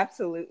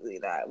 absolutely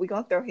not. We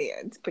gonna throw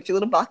hands. Put your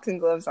little boxing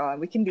gloves on.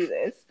 We can do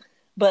this.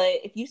 But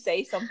if you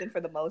say something,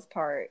 for the most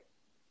part,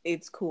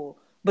 it's cool.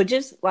 But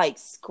just like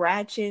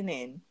scratching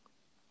and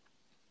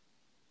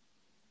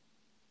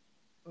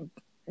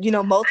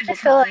I multiple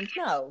just feel like, times,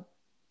 no.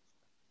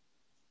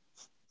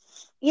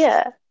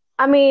 yeah.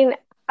 I mean,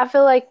 I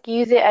feel like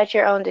use it at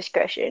your own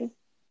discretion.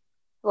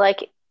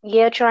 Like,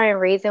 yeah, try and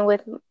reason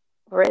with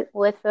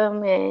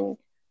them and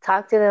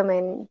talk to them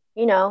and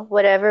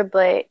whatever,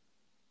 but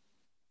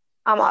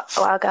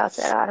like I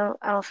said, I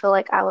don't feel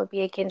like I would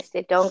be against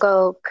it. Don't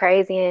go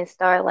crazy and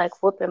start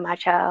like whooping my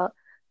child,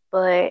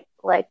 but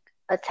like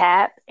a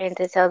tap and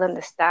to tell them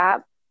to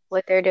stop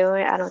what they're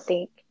doing, I don't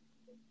think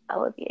I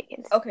would be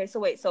against Okay, so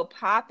wait, so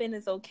popping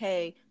is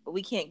okay, but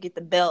we can't get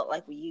the belt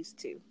like we used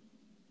to.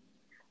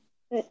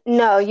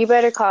 No, you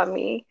better call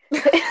me.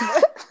 What?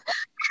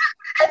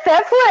 At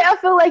that point, I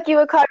feel like you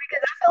would call me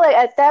because I feel like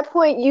at that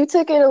point you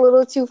took it a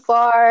little too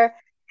far,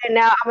 and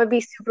now I'm gonna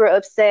be super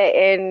upset.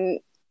 And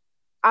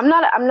I don't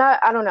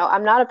know.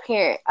 I'm not a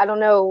parent. I don't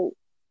know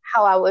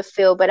how I would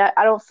feel, but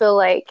I don't feel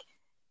like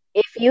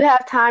if you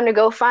have time to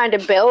go find a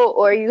belt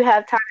or you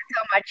have time to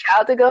tell my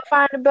child to go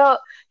find a belt,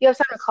 you have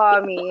time to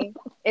call me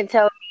and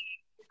tell me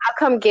I'll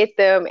come get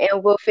them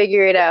and we'll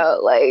figure it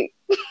out. Like,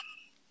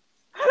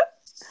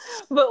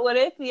 But what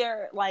if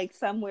you're like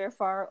somewhere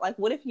far? Like,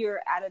 what if you're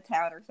out of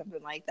town or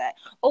something like that?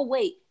 Oh,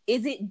 wait,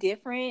 is it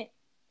different?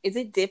 Is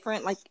it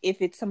different? Like,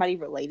 if it's somebody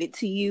related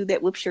to you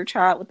that whips your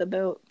child with a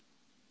belt?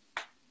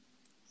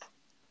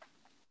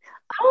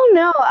 I don't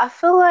know. I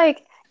feel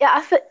like yeah,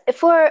 I feel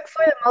for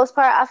the most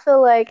part, I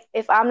feel like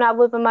if I'm not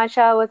whipping my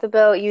child with a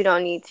belt, you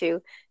don't need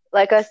to.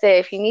 Like I said,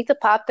 if you need to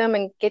pop them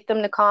and get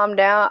them to calm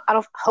down, I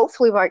don't.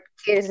 Hopefully, my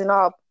kid isn't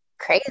all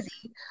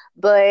crazy,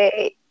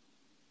 but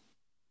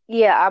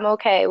yeah, I'm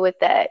okay with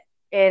that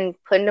and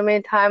putting them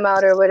in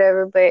timeout or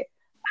whatever. But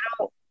I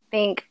don't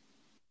think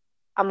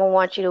I'm gonna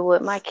want you to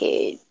whip my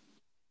kid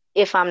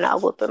if I'm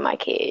not whooping my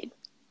kid.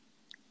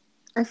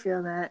 I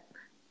feel that.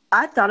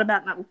 I thought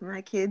about not with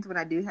my kids when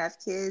I do have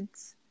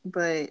kids,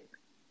 but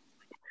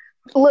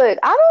Look,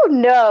 I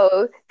don't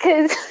know,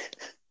 because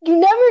you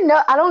never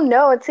know. I don't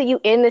know until you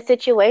in the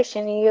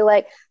situation and you're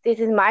like, this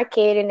is my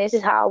kid and this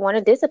is how I want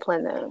to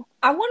discipline them.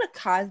 I want a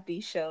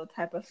Cosby Show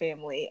type of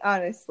family,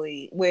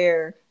 honestly,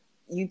 where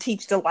you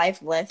teach the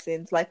life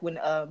lessons, like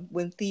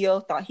when Theo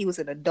thought he was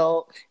an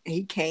adult and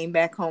he came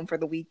back home for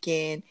the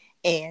weekend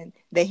and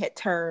they had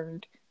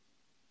turned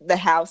the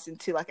house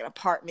into like an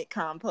apartment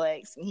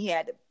complex and he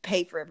had to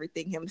pay for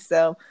everything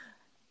himself.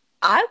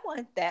 I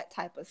want that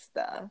type of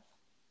stuff.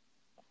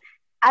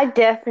 I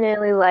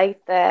definitely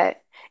like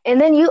that.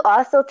 And then you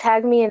also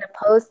tagged me in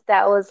a post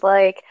that was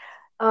like,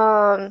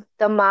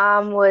 the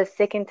mom was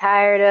sick and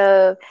tired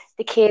of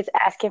the kids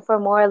asking for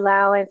more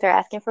allowance or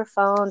asking for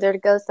phones or to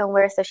go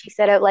somewhere. So she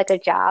set up like a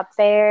job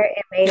fair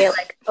and made it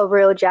like a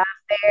real job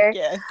fair.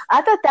 Yes.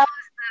 I thought that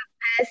was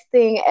the best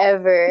thing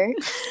ever.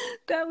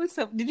 That was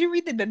something. Did you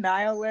read the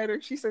denial letter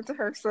she sent to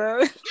her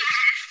son?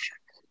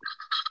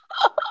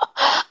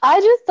 I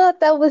just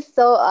thought that was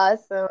so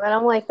awesome. And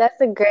I'm like,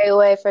 that's a great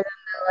way for them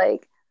to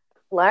like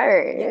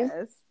learn.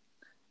 Yes.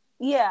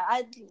 Yeah,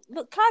 I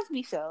the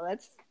Cosby Show.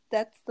 That's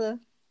the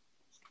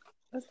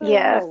that's the I'm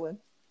Yeah, rolling.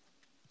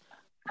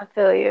 I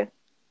feel you.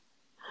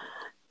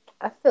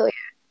 I feel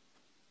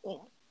you.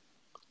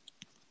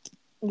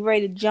 You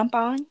ready to jump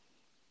on?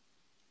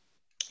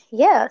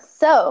 Yeah,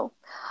 so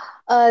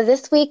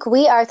this week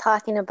we are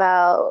talking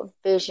about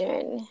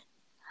vision.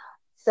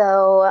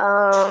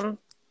 So,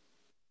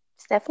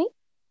 Stephanie,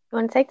 you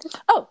want to take this?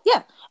 Oh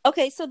yeah.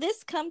 Okay, so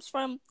this comes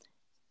from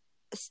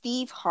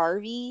Steve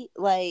Harvey.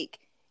 Like,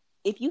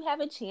 if you have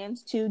a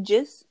chance to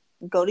just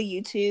go to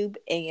YouTube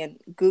and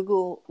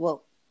Google,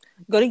 well,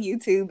 go to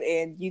YouTube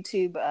and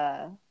YouTube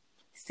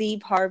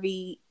Steve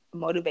Harvey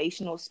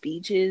motivational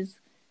speeches.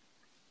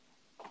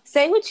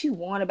 Say what you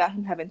want about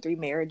him having 3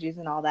 marriages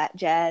and all that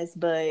jazz,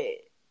 but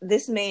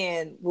this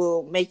man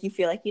will make you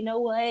feel like, you know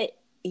what?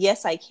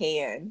 Yes, I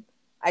can.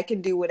 I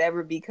can do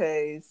whatever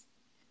because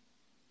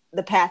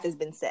the path has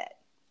been set.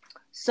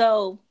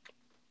 So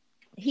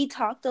he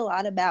talked a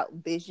lot about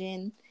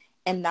vision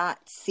and not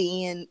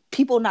seeing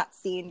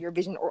your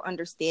vision or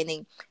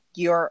understanding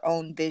your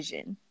own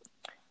vision.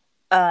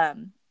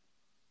 Um,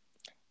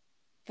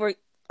 for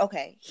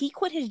okay, he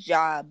quit his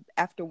job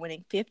after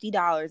winning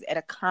 $50 at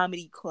a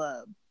comedy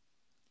club.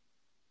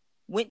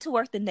 Went to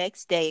work the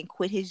next day and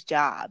quit his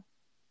job.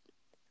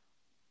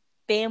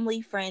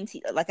 Family, friends.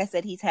 Like I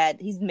said,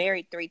 he's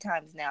married 3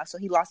 times now, so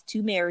he lost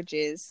 2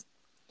 marriages.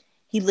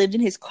 He lived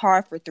in his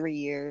car for 3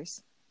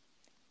 years.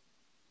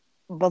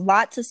 But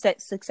lots of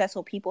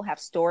successful people have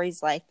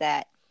stories like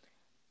that.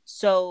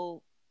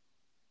 So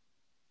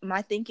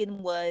my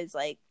thinking was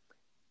like,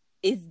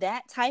 is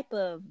that type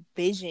of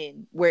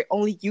vision where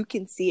only you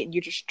can see it and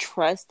you're just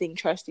trusting,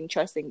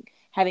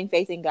 having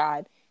faith in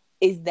God,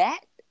 is that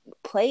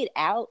played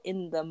out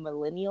in the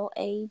millennial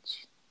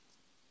age?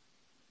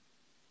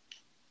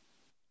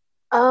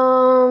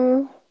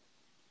 Um,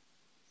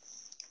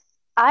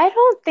 I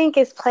don't think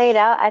it's played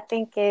out. I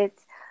think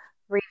it's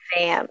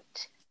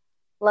revamped.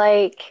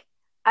 Like,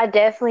 I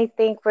definitely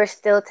think we're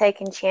still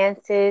taking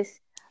chances,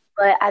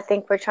 but I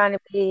think we're trying to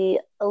be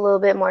a little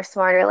bit more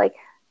smarter. Like,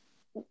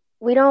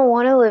 we don't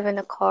want to live in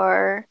a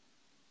car.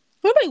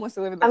 Nobody wants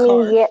to live in the I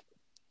mean, car. yeah,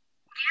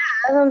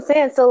 that's what I'm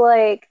saying. So,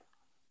 like,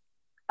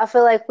 I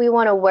feel like we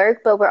want to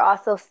work, but we're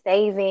also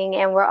saving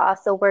and we're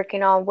also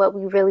working on what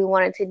we really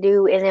wanted to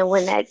do. And then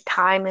when that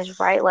time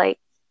is right, like,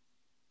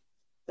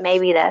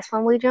 maybe that's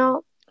when we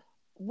jump.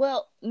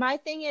 Well, my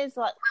thing is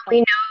like, We oh,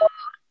 know,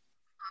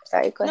 I'm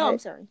sorry. Go No, I'm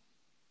ahead. sorry.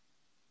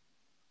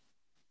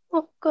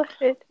 Oh, go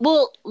ahead.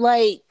 Well,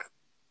 like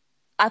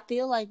I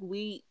feel like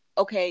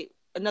okay,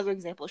 another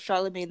example,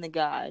 Charlemagne the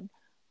God.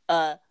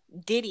 Uh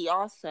Diddy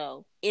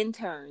also,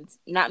 interns,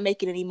 not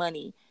making any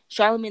money.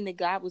 Charlemagne the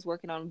God was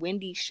working on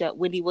Wendy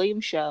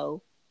Williams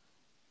show,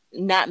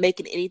 not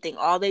making anything.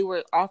 All they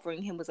were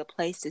offering him was a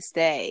place to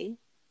stay.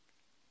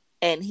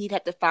 And he'd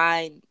have to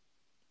find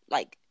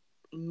like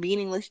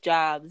meaningless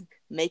jobs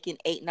making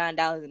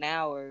 $8-9 an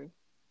hour.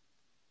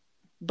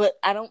 But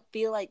I don't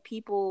feel like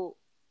people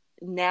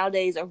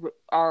nowadays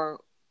are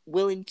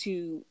willing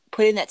to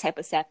put in that type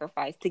of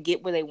sacrifice to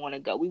get where they want to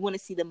go. We want to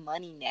see the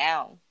money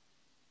now.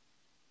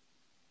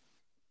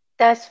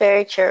 That's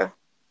very true.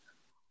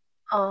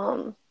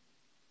 Um,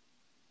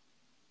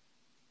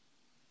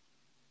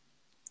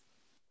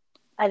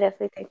 I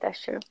definitely think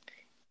that's true.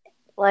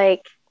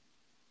 Like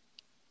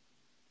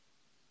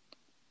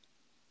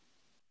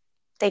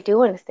they do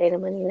want to stay the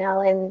money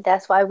now, and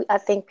that's why I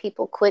think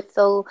people quit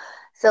so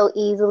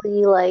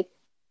easily. Like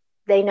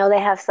they know they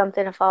have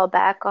something to fall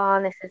back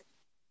on.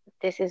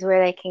 This is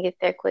where they can get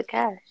their quick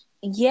cash.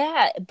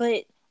 Yeah,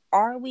 but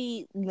are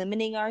we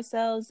limiting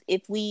ourselves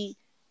if we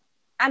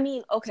I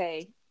mean,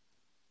 okay,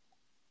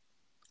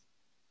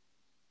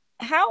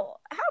 how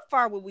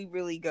far would we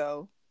really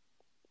go?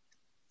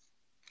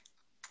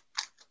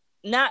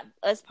 Not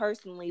us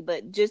personally,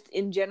 but just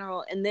in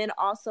general. And then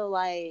also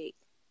like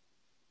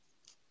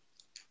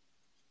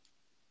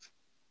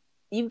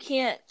you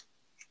can't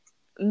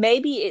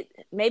maybe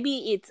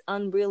it's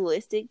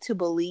unrealistic to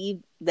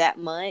believe that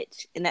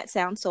much, and that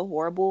sounds so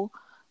horrible,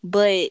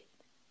 but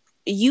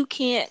you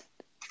can't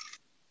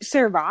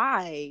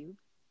survive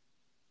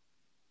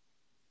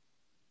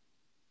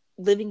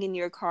living in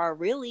your car,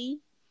 really.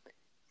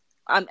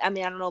 I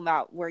mean, I don't know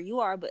about where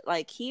you are, but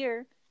like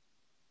here,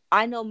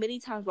 I know many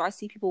times where I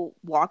see people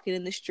walking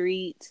in the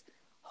streets,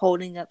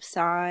 holding up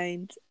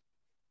signs.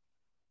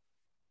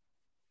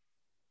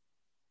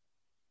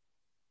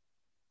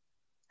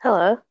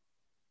 Hello?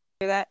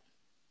 Hear that?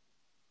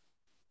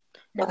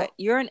 Okay, No.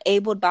 you're an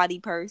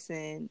able-bodied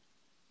person.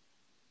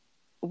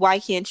 Why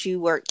can't you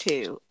work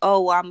too?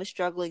 Oh, well, I'm a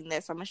struggling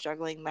this, I'm a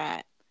struggling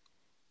that.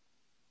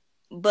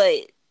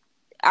 But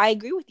I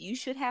agree with you. You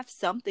should have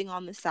something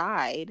on the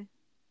side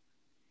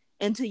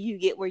until you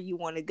get where you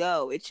want to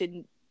go. It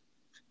shouldn't.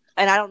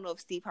 And I don't know if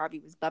Steve Harvey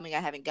was bumming. I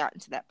haven't gotten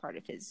to that part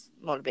of his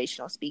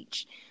motivational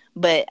speech,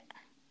 but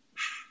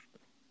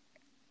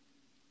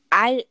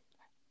I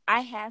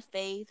I have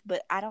faith,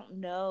 but I don't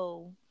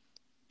know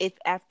if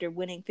after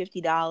winning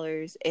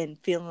 $50 and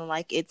feeling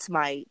like it's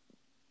my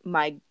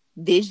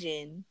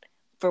vision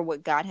for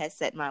what God has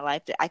set in my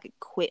life that I could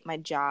quit my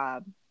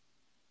job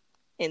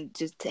and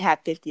just to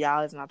have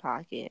 $50 in my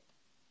pocket.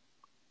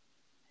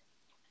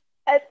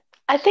 I,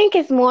 I think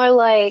it's more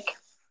like,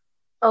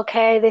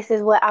 okay, this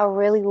is what I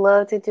really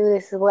love to do.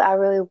 This is what I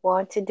really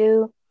want to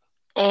do.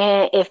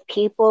 And if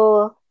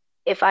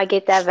I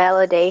get that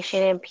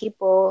validation and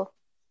people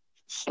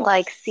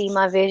like see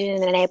my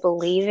vision and they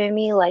believe in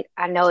me, like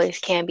I know it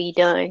can be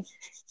done.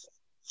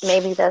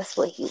 Maybe that's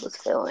what he was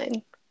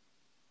feeling.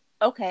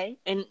 Okay,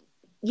 and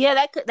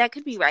yeah, that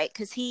could be right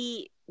because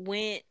he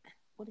went.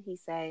 What did he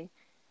say?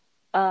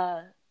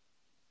 Uh,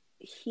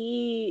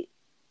 he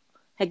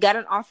had got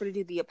an offer to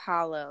do the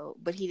Apollo,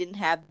 but he didn't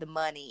have the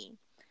money.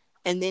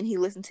 And then he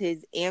listened to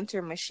his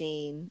answer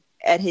machine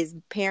at his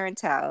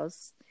parents'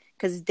 house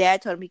because his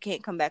dad told him he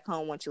can't come back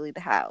home once you leave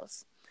the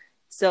house.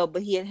 So,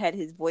 but he had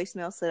his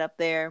voicemail set up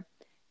there,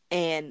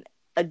 and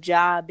a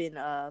job in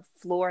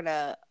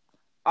Florida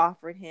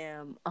offered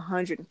him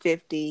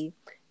 150,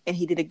 and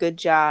he did a good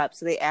job.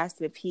 So they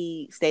asked him if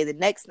he stayed the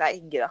next night, he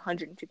can get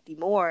 150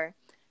 more.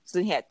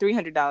 So he had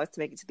 $300 to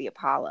make it to the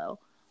Apollo.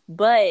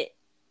 But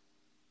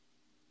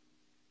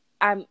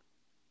I'm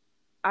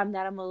I'm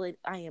not a millennial.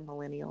 I am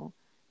millennial.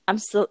 I'm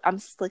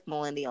slick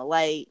millennial.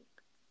 Like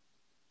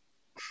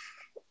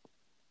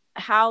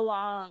how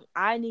long?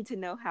 I need to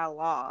know how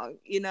long.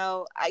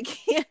 I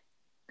can't.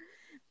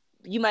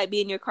 You might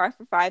be in your car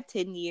for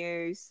 5-10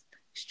 years,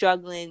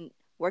 struggling,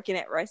 working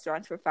at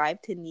restaurants for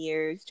 5-10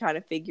 years, trying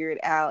to figure it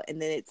out,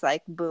 and then it's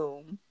like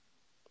boom.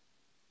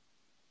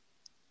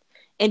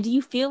 And do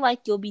you feel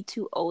like you'll be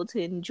too old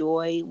to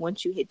enjoy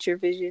once you hit your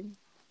vision?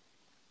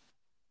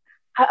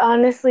 I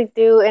honestly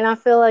do, and I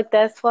feel like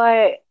that's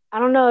why I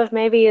don't know if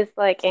maybe it's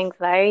like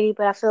anxiety,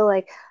 but I feel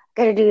like I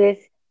gotta do this,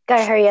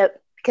 gotta hurry up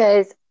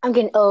because I'm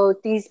getting old.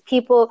 These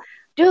people,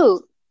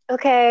 dude,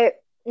 okay,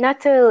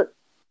 not to,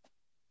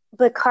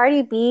 but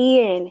Cardi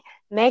B and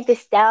Meg Thee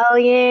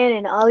Stallion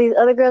and all these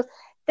other girls,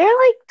 they're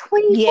like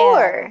Yeah.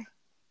 24,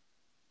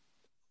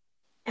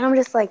 and I'm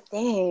just like,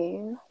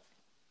 dang.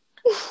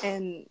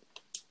 And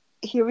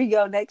here we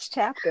go, next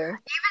chapter.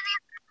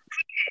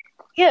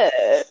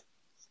 Yeah.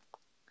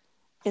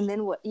 And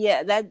then what?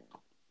 Yeah, that.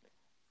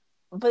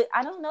 But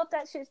I don't know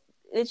if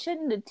it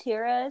shouldn't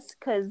deter us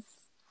because.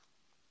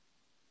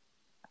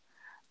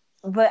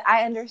 But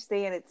I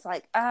understand it's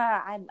like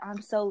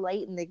I'm so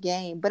late in the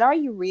game. But are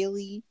you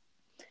really?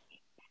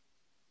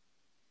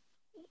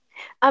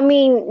 I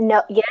mean,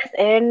 no, yes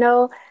and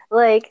no.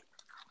 Like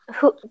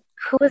who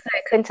who was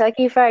that?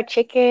 Kentucky Fried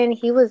Chicken.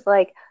 He was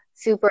like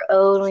super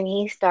old when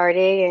he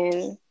started,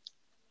 and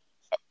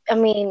I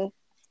mean,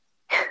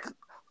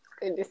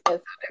 goodness,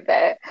 that's so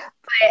bad.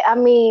 But I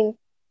mean,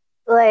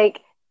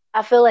 like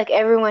I feel like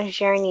everyone's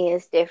journey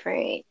is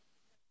different.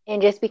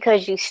 And just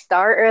because you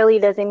start early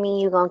doesn't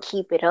mean you're gonna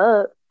keep it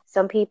up.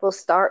 Some people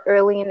start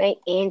early and they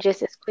end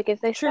just as quick as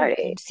they True. started.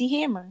 MC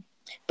Hammer.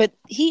 But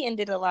he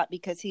ended a lot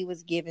because he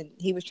was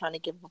trying to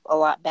give a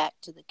lot back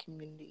to the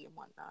community and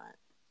whatnot.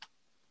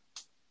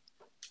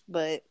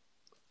 But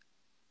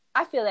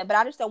I feel that, but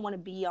I just don't want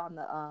to be on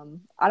the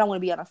I don't want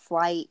to be on a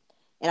flight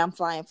and I'm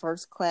flying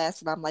first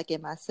class and I'm like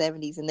in my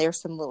 70s and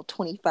there's some little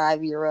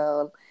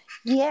 25-year-old.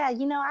 Yeah,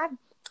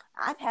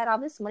 I've had all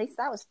this money since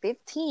I was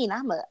 15.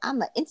 I'm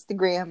an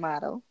Instagram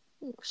model.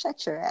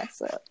 Shut your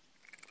ass up.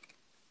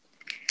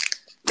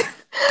 I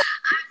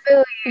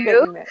feel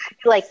you.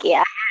 Like, yeah, I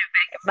had it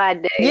back in my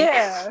day.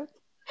 Yeah.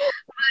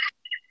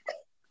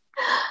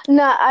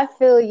 No, I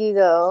feel you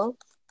though.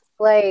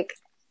 Like,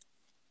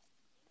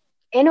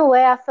 in a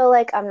way, I feel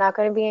like I'm not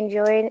gonna be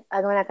enjoyed.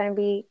 I'm not gonna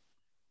be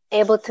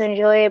able to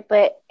enjoy it,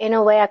 but in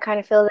a way, I kind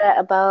of feel that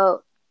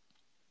about.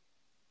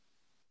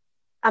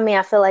 I mean,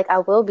 I feel like I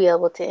will be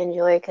able to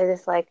enjoy it because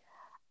it's like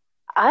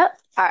I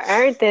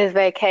earned this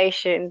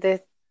vacation,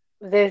 this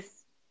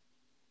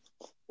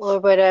or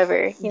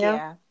whatever, you know?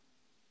 Yeah.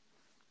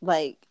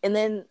 Like, and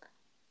then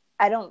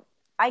I don't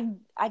I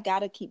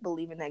gotta keep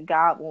believing that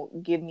God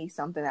won't give me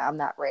something that I'm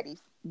not ready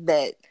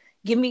that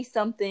give me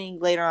something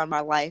later on in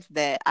my life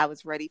that I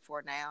was ready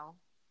for now.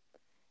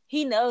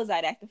 He knows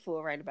I'd act a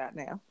fool right about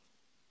now.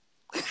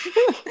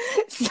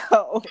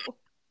 So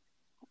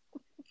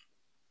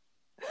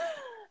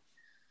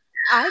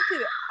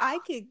I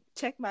could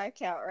check my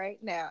account right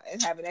now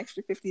and have an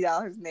extra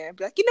 $50 in there and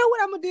be like, you know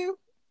what I'm gonna do?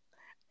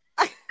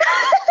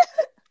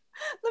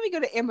 Let me go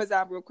to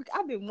Amazon real quick.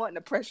 I've been wanting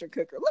a pressure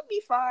cooker. Let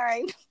me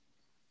find.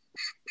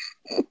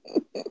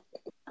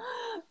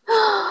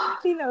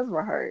 He knows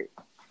my heart.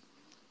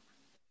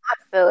 I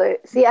feel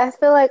it. See, I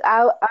feel like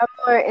I'm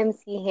more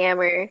MC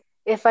Hammer.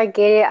 If I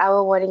get it, I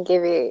would want to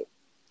give it.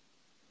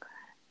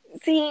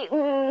 See,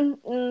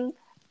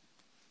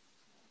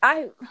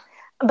 I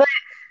But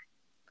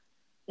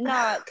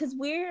nah, because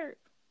we're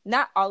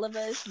not all of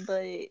us,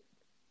 but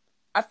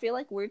I feel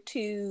like we've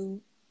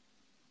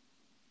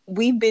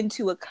been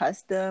too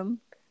accustomed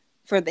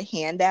for the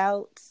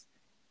handouts,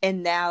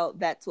 and now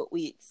that's what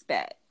we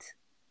expect.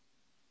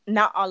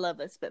 Not all of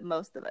us, but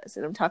most of us,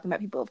 and I'm talking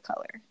about people of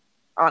color.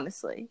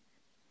 Honestly,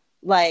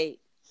 like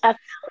I,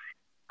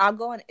 I'll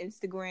go on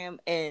Instagram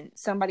and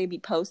somebody be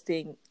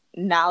posting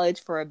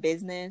knowledge for a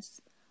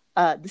business.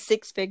 The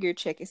six-figure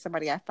chick is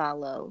somebody I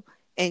follow,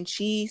 and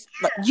she's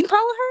like, you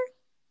follow her?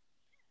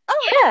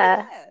 Oh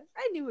yeah. yeah,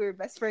 I knew we were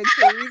best friends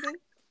for a reason.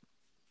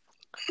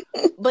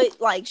 But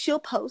like, she'll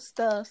post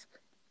stuff,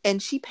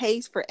 and she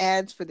pays for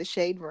ads for the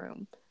Shade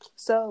Room.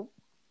 So,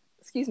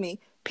 excuse me,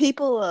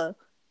 people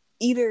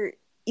either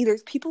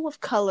people of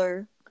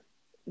color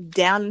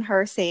down in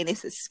her saying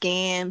it's a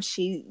scam.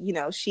 She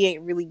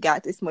ain't really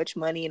got this much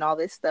money and all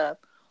this stuff,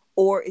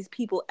 or is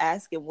people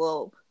asking,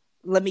 well,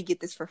 let me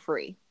get this for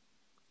free.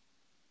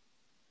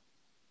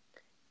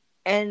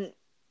 And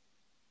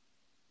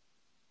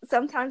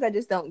sometimes I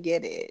just don't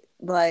get it.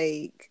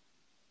 Like,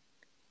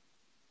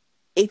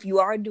 if you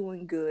are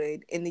doing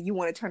good and then you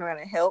want to turn around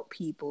and help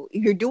people,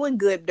 if you're doing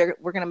good,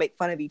 we're going to make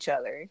fun of each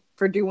other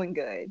for doing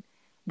good.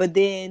 But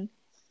then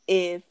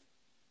if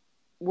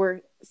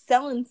we're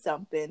selling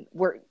something,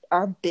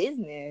 our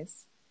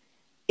business,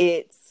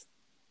 it's,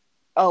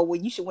 oh, well,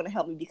 you should want to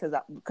help me because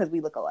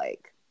we look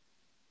alike.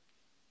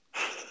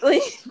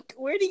 Like,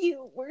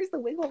 where's the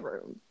wiggle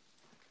room?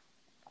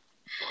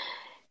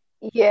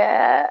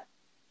 Yeah.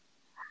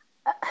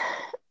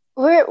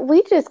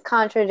 We just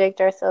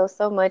contradict ourselves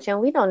so much and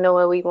we don't know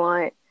what we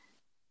want.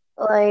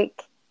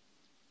 Like,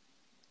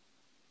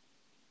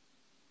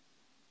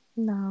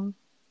 No,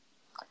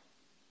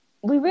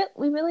 we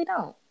really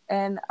don't.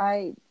 And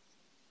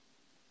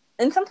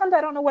sometimes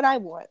I don't know what I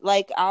want.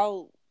 Like,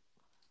 I'll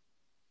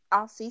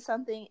see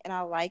something and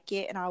I like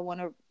it and I want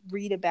to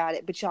read about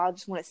it, but y'all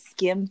just want to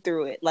skim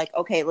through it. Like,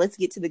 okay, let's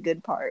get to the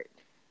good part.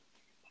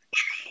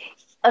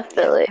 I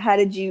feel it. How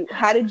did you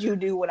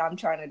do what I'm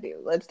trying to do?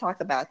 Let's talk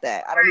about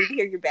that. I don't need to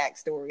hear your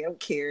backstory. I don't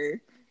care.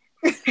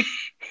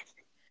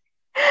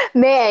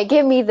 Man,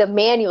 give me the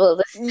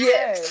manual.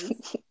 Yes.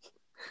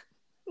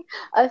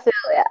 I feel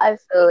it. I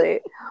feel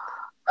it.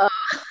 Um,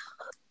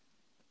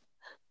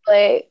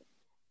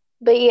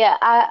 but yeah,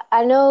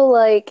 I know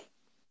like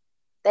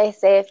they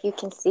say if you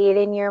can see it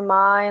in your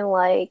mind,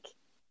 like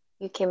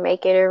you can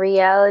make it a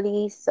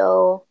reality.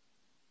 So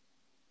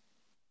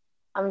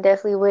I'm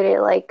definitely with it.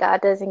 Like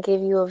God doesn't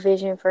give you a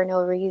vision for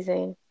no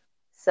reason.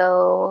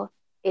 So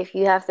if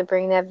you have to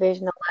bring that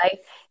vision to life,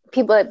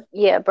 people,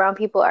 yeah, brown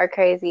people are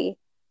crazy.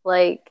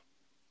 Like,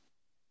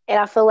 and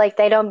I feel like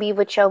they don't be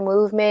with your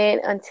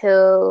movement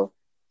until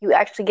you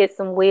actually get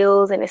some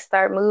wheels and it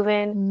start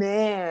moving.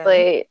 Man.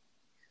 But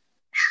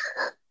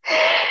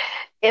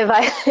if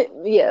I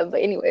yeah,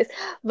 but anyways,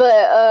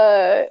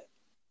 but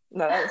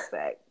No, that was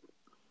fact.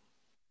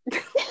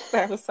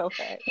 That was so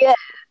fact. yeah,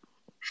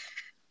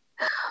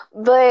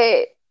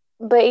 but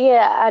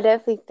yeah, I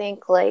definitely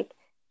think like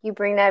you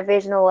bring that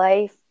vision to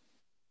life,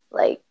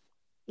 like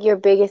your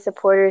biggest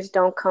supporters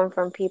don't come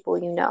from people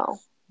you know.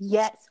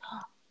 Yes.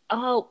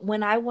 Oh,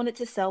 when I wanted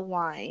to sell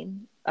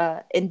wine,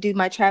 and do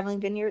my traveling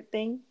vineyard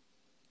thing,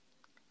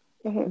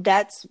 Hmm.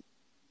 that's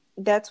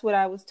what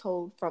I was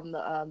told from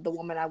the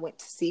woman I went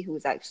to see who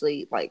was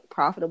actually like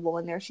profitable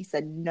in there. She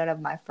said none of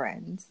my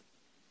friends,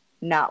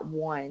 not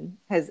one,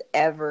 has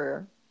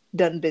ever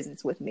done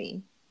business with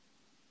me.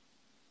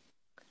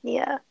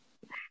 Yeah.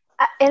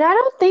 And I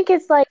don't think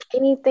it's like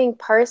anything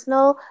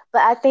personal,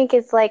 but I think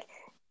it's like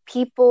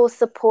people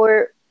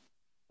support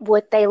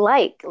what they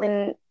like,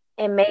 and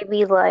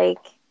maybe like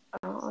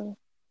um,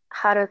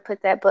 how to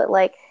put that, but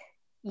like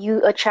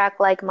you attract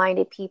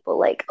like-minded people.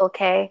 Like,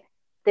 okay,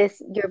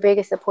 this your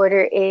biggest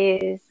supporter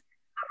is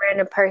a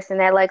random person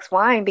that likes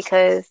wine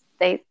because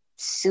they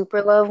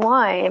super love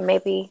wine, and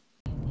maybe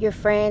your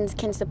friends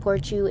can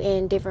support you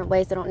in different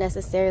ways. They don't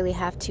necessarily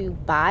have to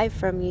buy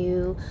from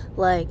you.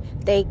 Like,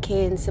 they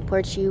can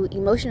support you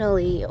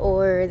emotionally,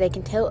 or they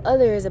can tell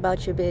others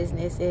about your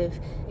business if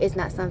it's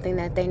not something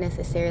that they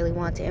necessarily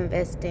want to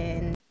invest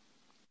in.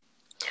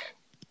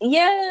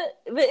 Yeah,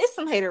 but it's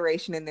some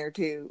hateration in there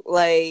too.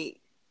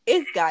 Like,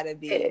 it's gotta it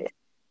be. is.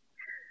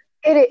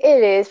 It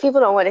is.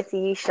 People don't want to see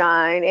you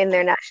shine, and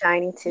they're not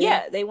shining too.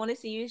 Yeah, they want to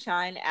see you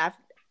shine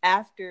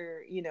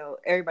after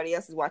everybody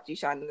else is watching you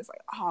shine, and it's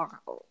like,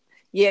 oh,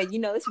 yeah,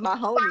 it's my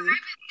homie.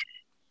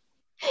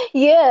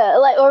 Yeah,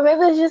 like, or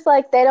maybe it's just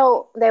like they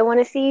want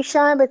to see you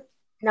shine, but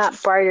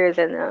not brighter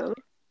than them.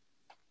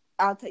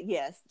 I'll take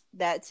yes,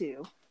 that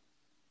too.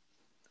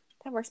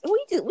 That works.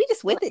 We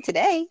just with it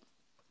today.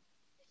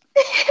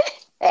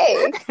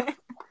 Hey,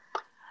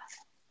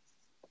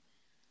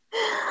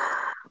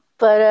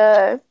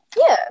 but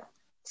yeah.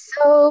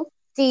 So,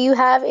 do you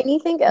have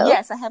anything else?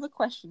 Yes, I have a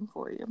question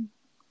for you.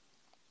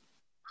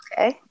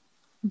 Okay.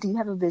 Do you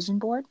have a vision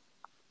board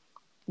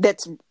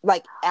that's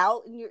like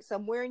out in your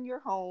somewhere in your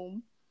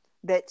home?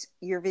 That's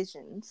your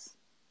visions.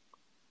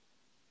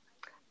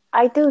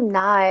 I do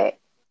not,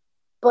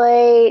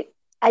 but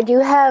I do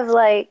have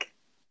like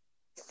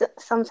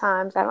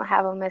sometimes I don't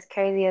have them as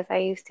crazy as I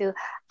used to.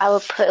 I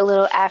would put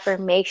little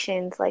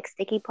affirmations like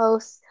sticky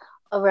posts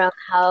around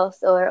the house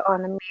or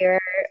on the mirror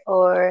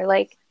or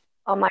like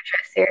on my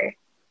dresser,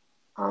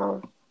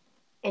 um,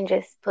 and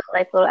just put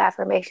like little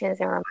affirmations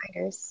and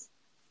reminders.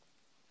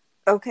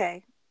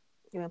 Okay,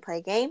 you want to play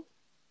a game?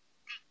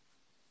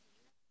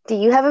 Do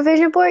you have a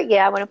vision board?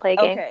 Yeah, I want to play a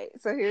game. Okay,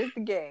 so here's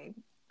the game.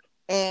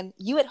 And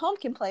you at home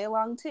can play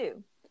along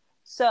too.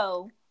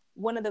 So,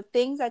 one of the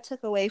things I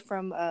took away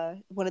from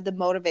one of the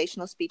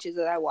motivational speeches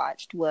that I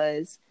watched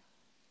was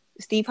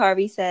Steve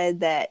Harvey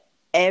said that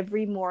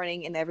every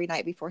morning and every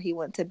night before he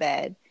went to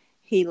bed,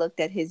 he looked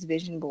at his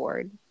vision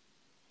board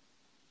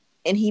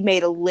and he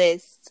made a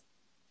list.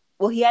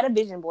 Well, he had a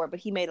vision board, but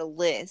he made a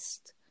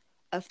list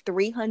of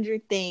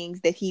 300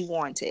 things that he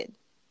wanted.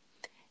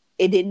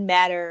 It didn't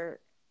matter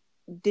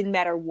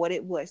what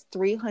it was,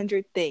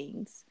 300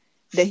 things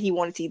that he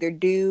wanted to either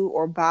do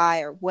or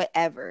buy or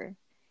whatever.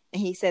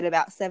 And he said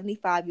about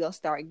 75 you'll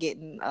start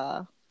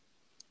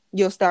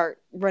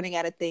running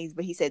out of things,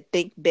 but he said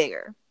think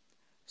bigger.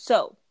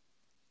 So,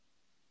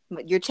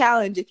 your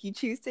challenge, if you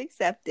choose to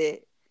accept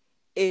it,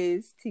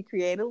 is to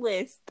create a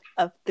list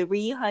of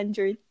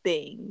 300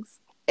 things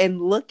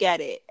and look at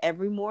it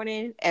every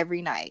morning,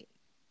 every night.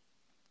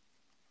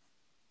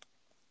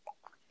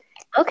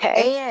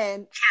 Okay.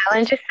 And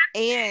Challenges.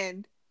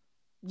 and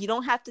you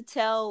don't have to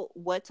tell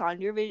what's on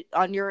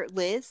your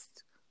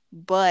list,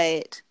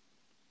 but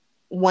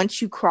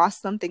once you cross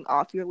something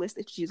off your list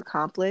that you've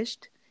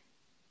accomplished,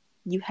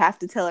 you have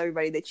to tell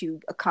everybody that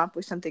you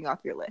accomplished something off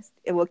your list.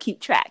 It will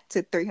keep track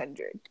to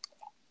 300.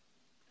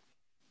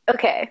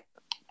 Okay.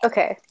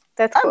 Okay.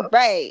 That's All cool.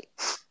 right.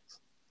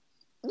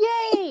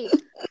 Yay!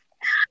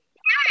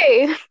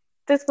 Hey,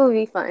 this will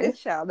be fun. Yes,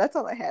 child. That's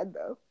all I had,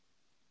 though.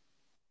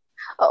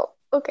 Oh,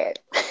 okay.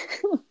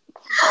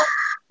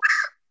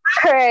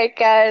 All right,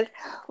 guys.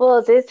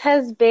 Well, this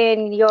has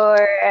been your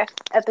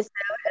episode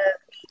of the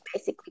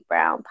Basically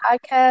Brown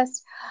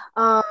podcast.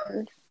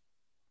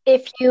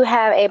 If you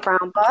have a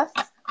brown boss,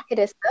 hit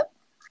us up.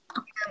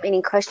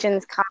 Any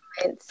questions,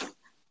 comments,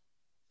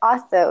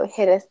 also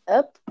hit us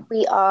up.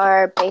 We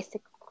are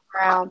Basically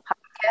Brown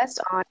podcast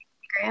on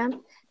Instagram,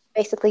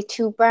 Basically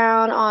Two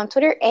Brown on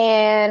Twitter,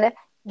 and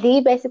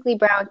the Basically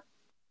Brown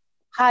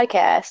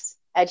podcast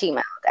at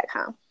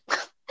gmail.com.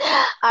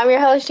 I'm your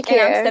host,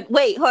 Shakira.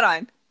 Wait, hold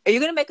on. Are you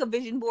gonna make a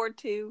vision board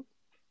too?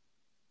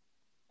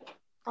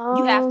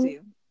 You have to.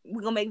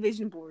 We're gonna make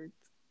vision boards.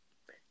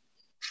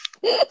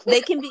 They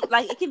can be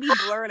like it can be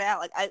blurred out.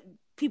 Like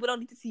people don't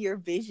need to see your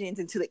visions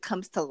until it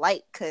comes to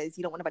light because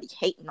you don't want anybody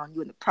hating on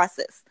you in the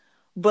process.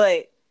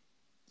 But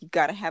you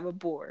gotta have a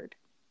board.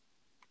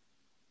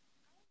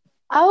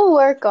 I'll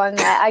work on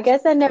that. I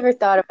guess I never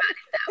thought about it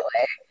that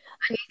way.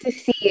 I need to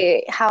see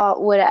it, how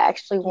what I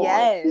actually want.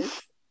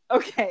 Yes.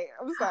 Okay,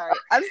 I'm sorry.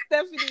 I'm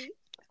Stephanie.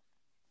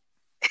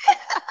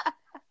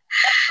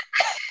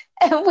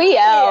 And we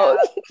out.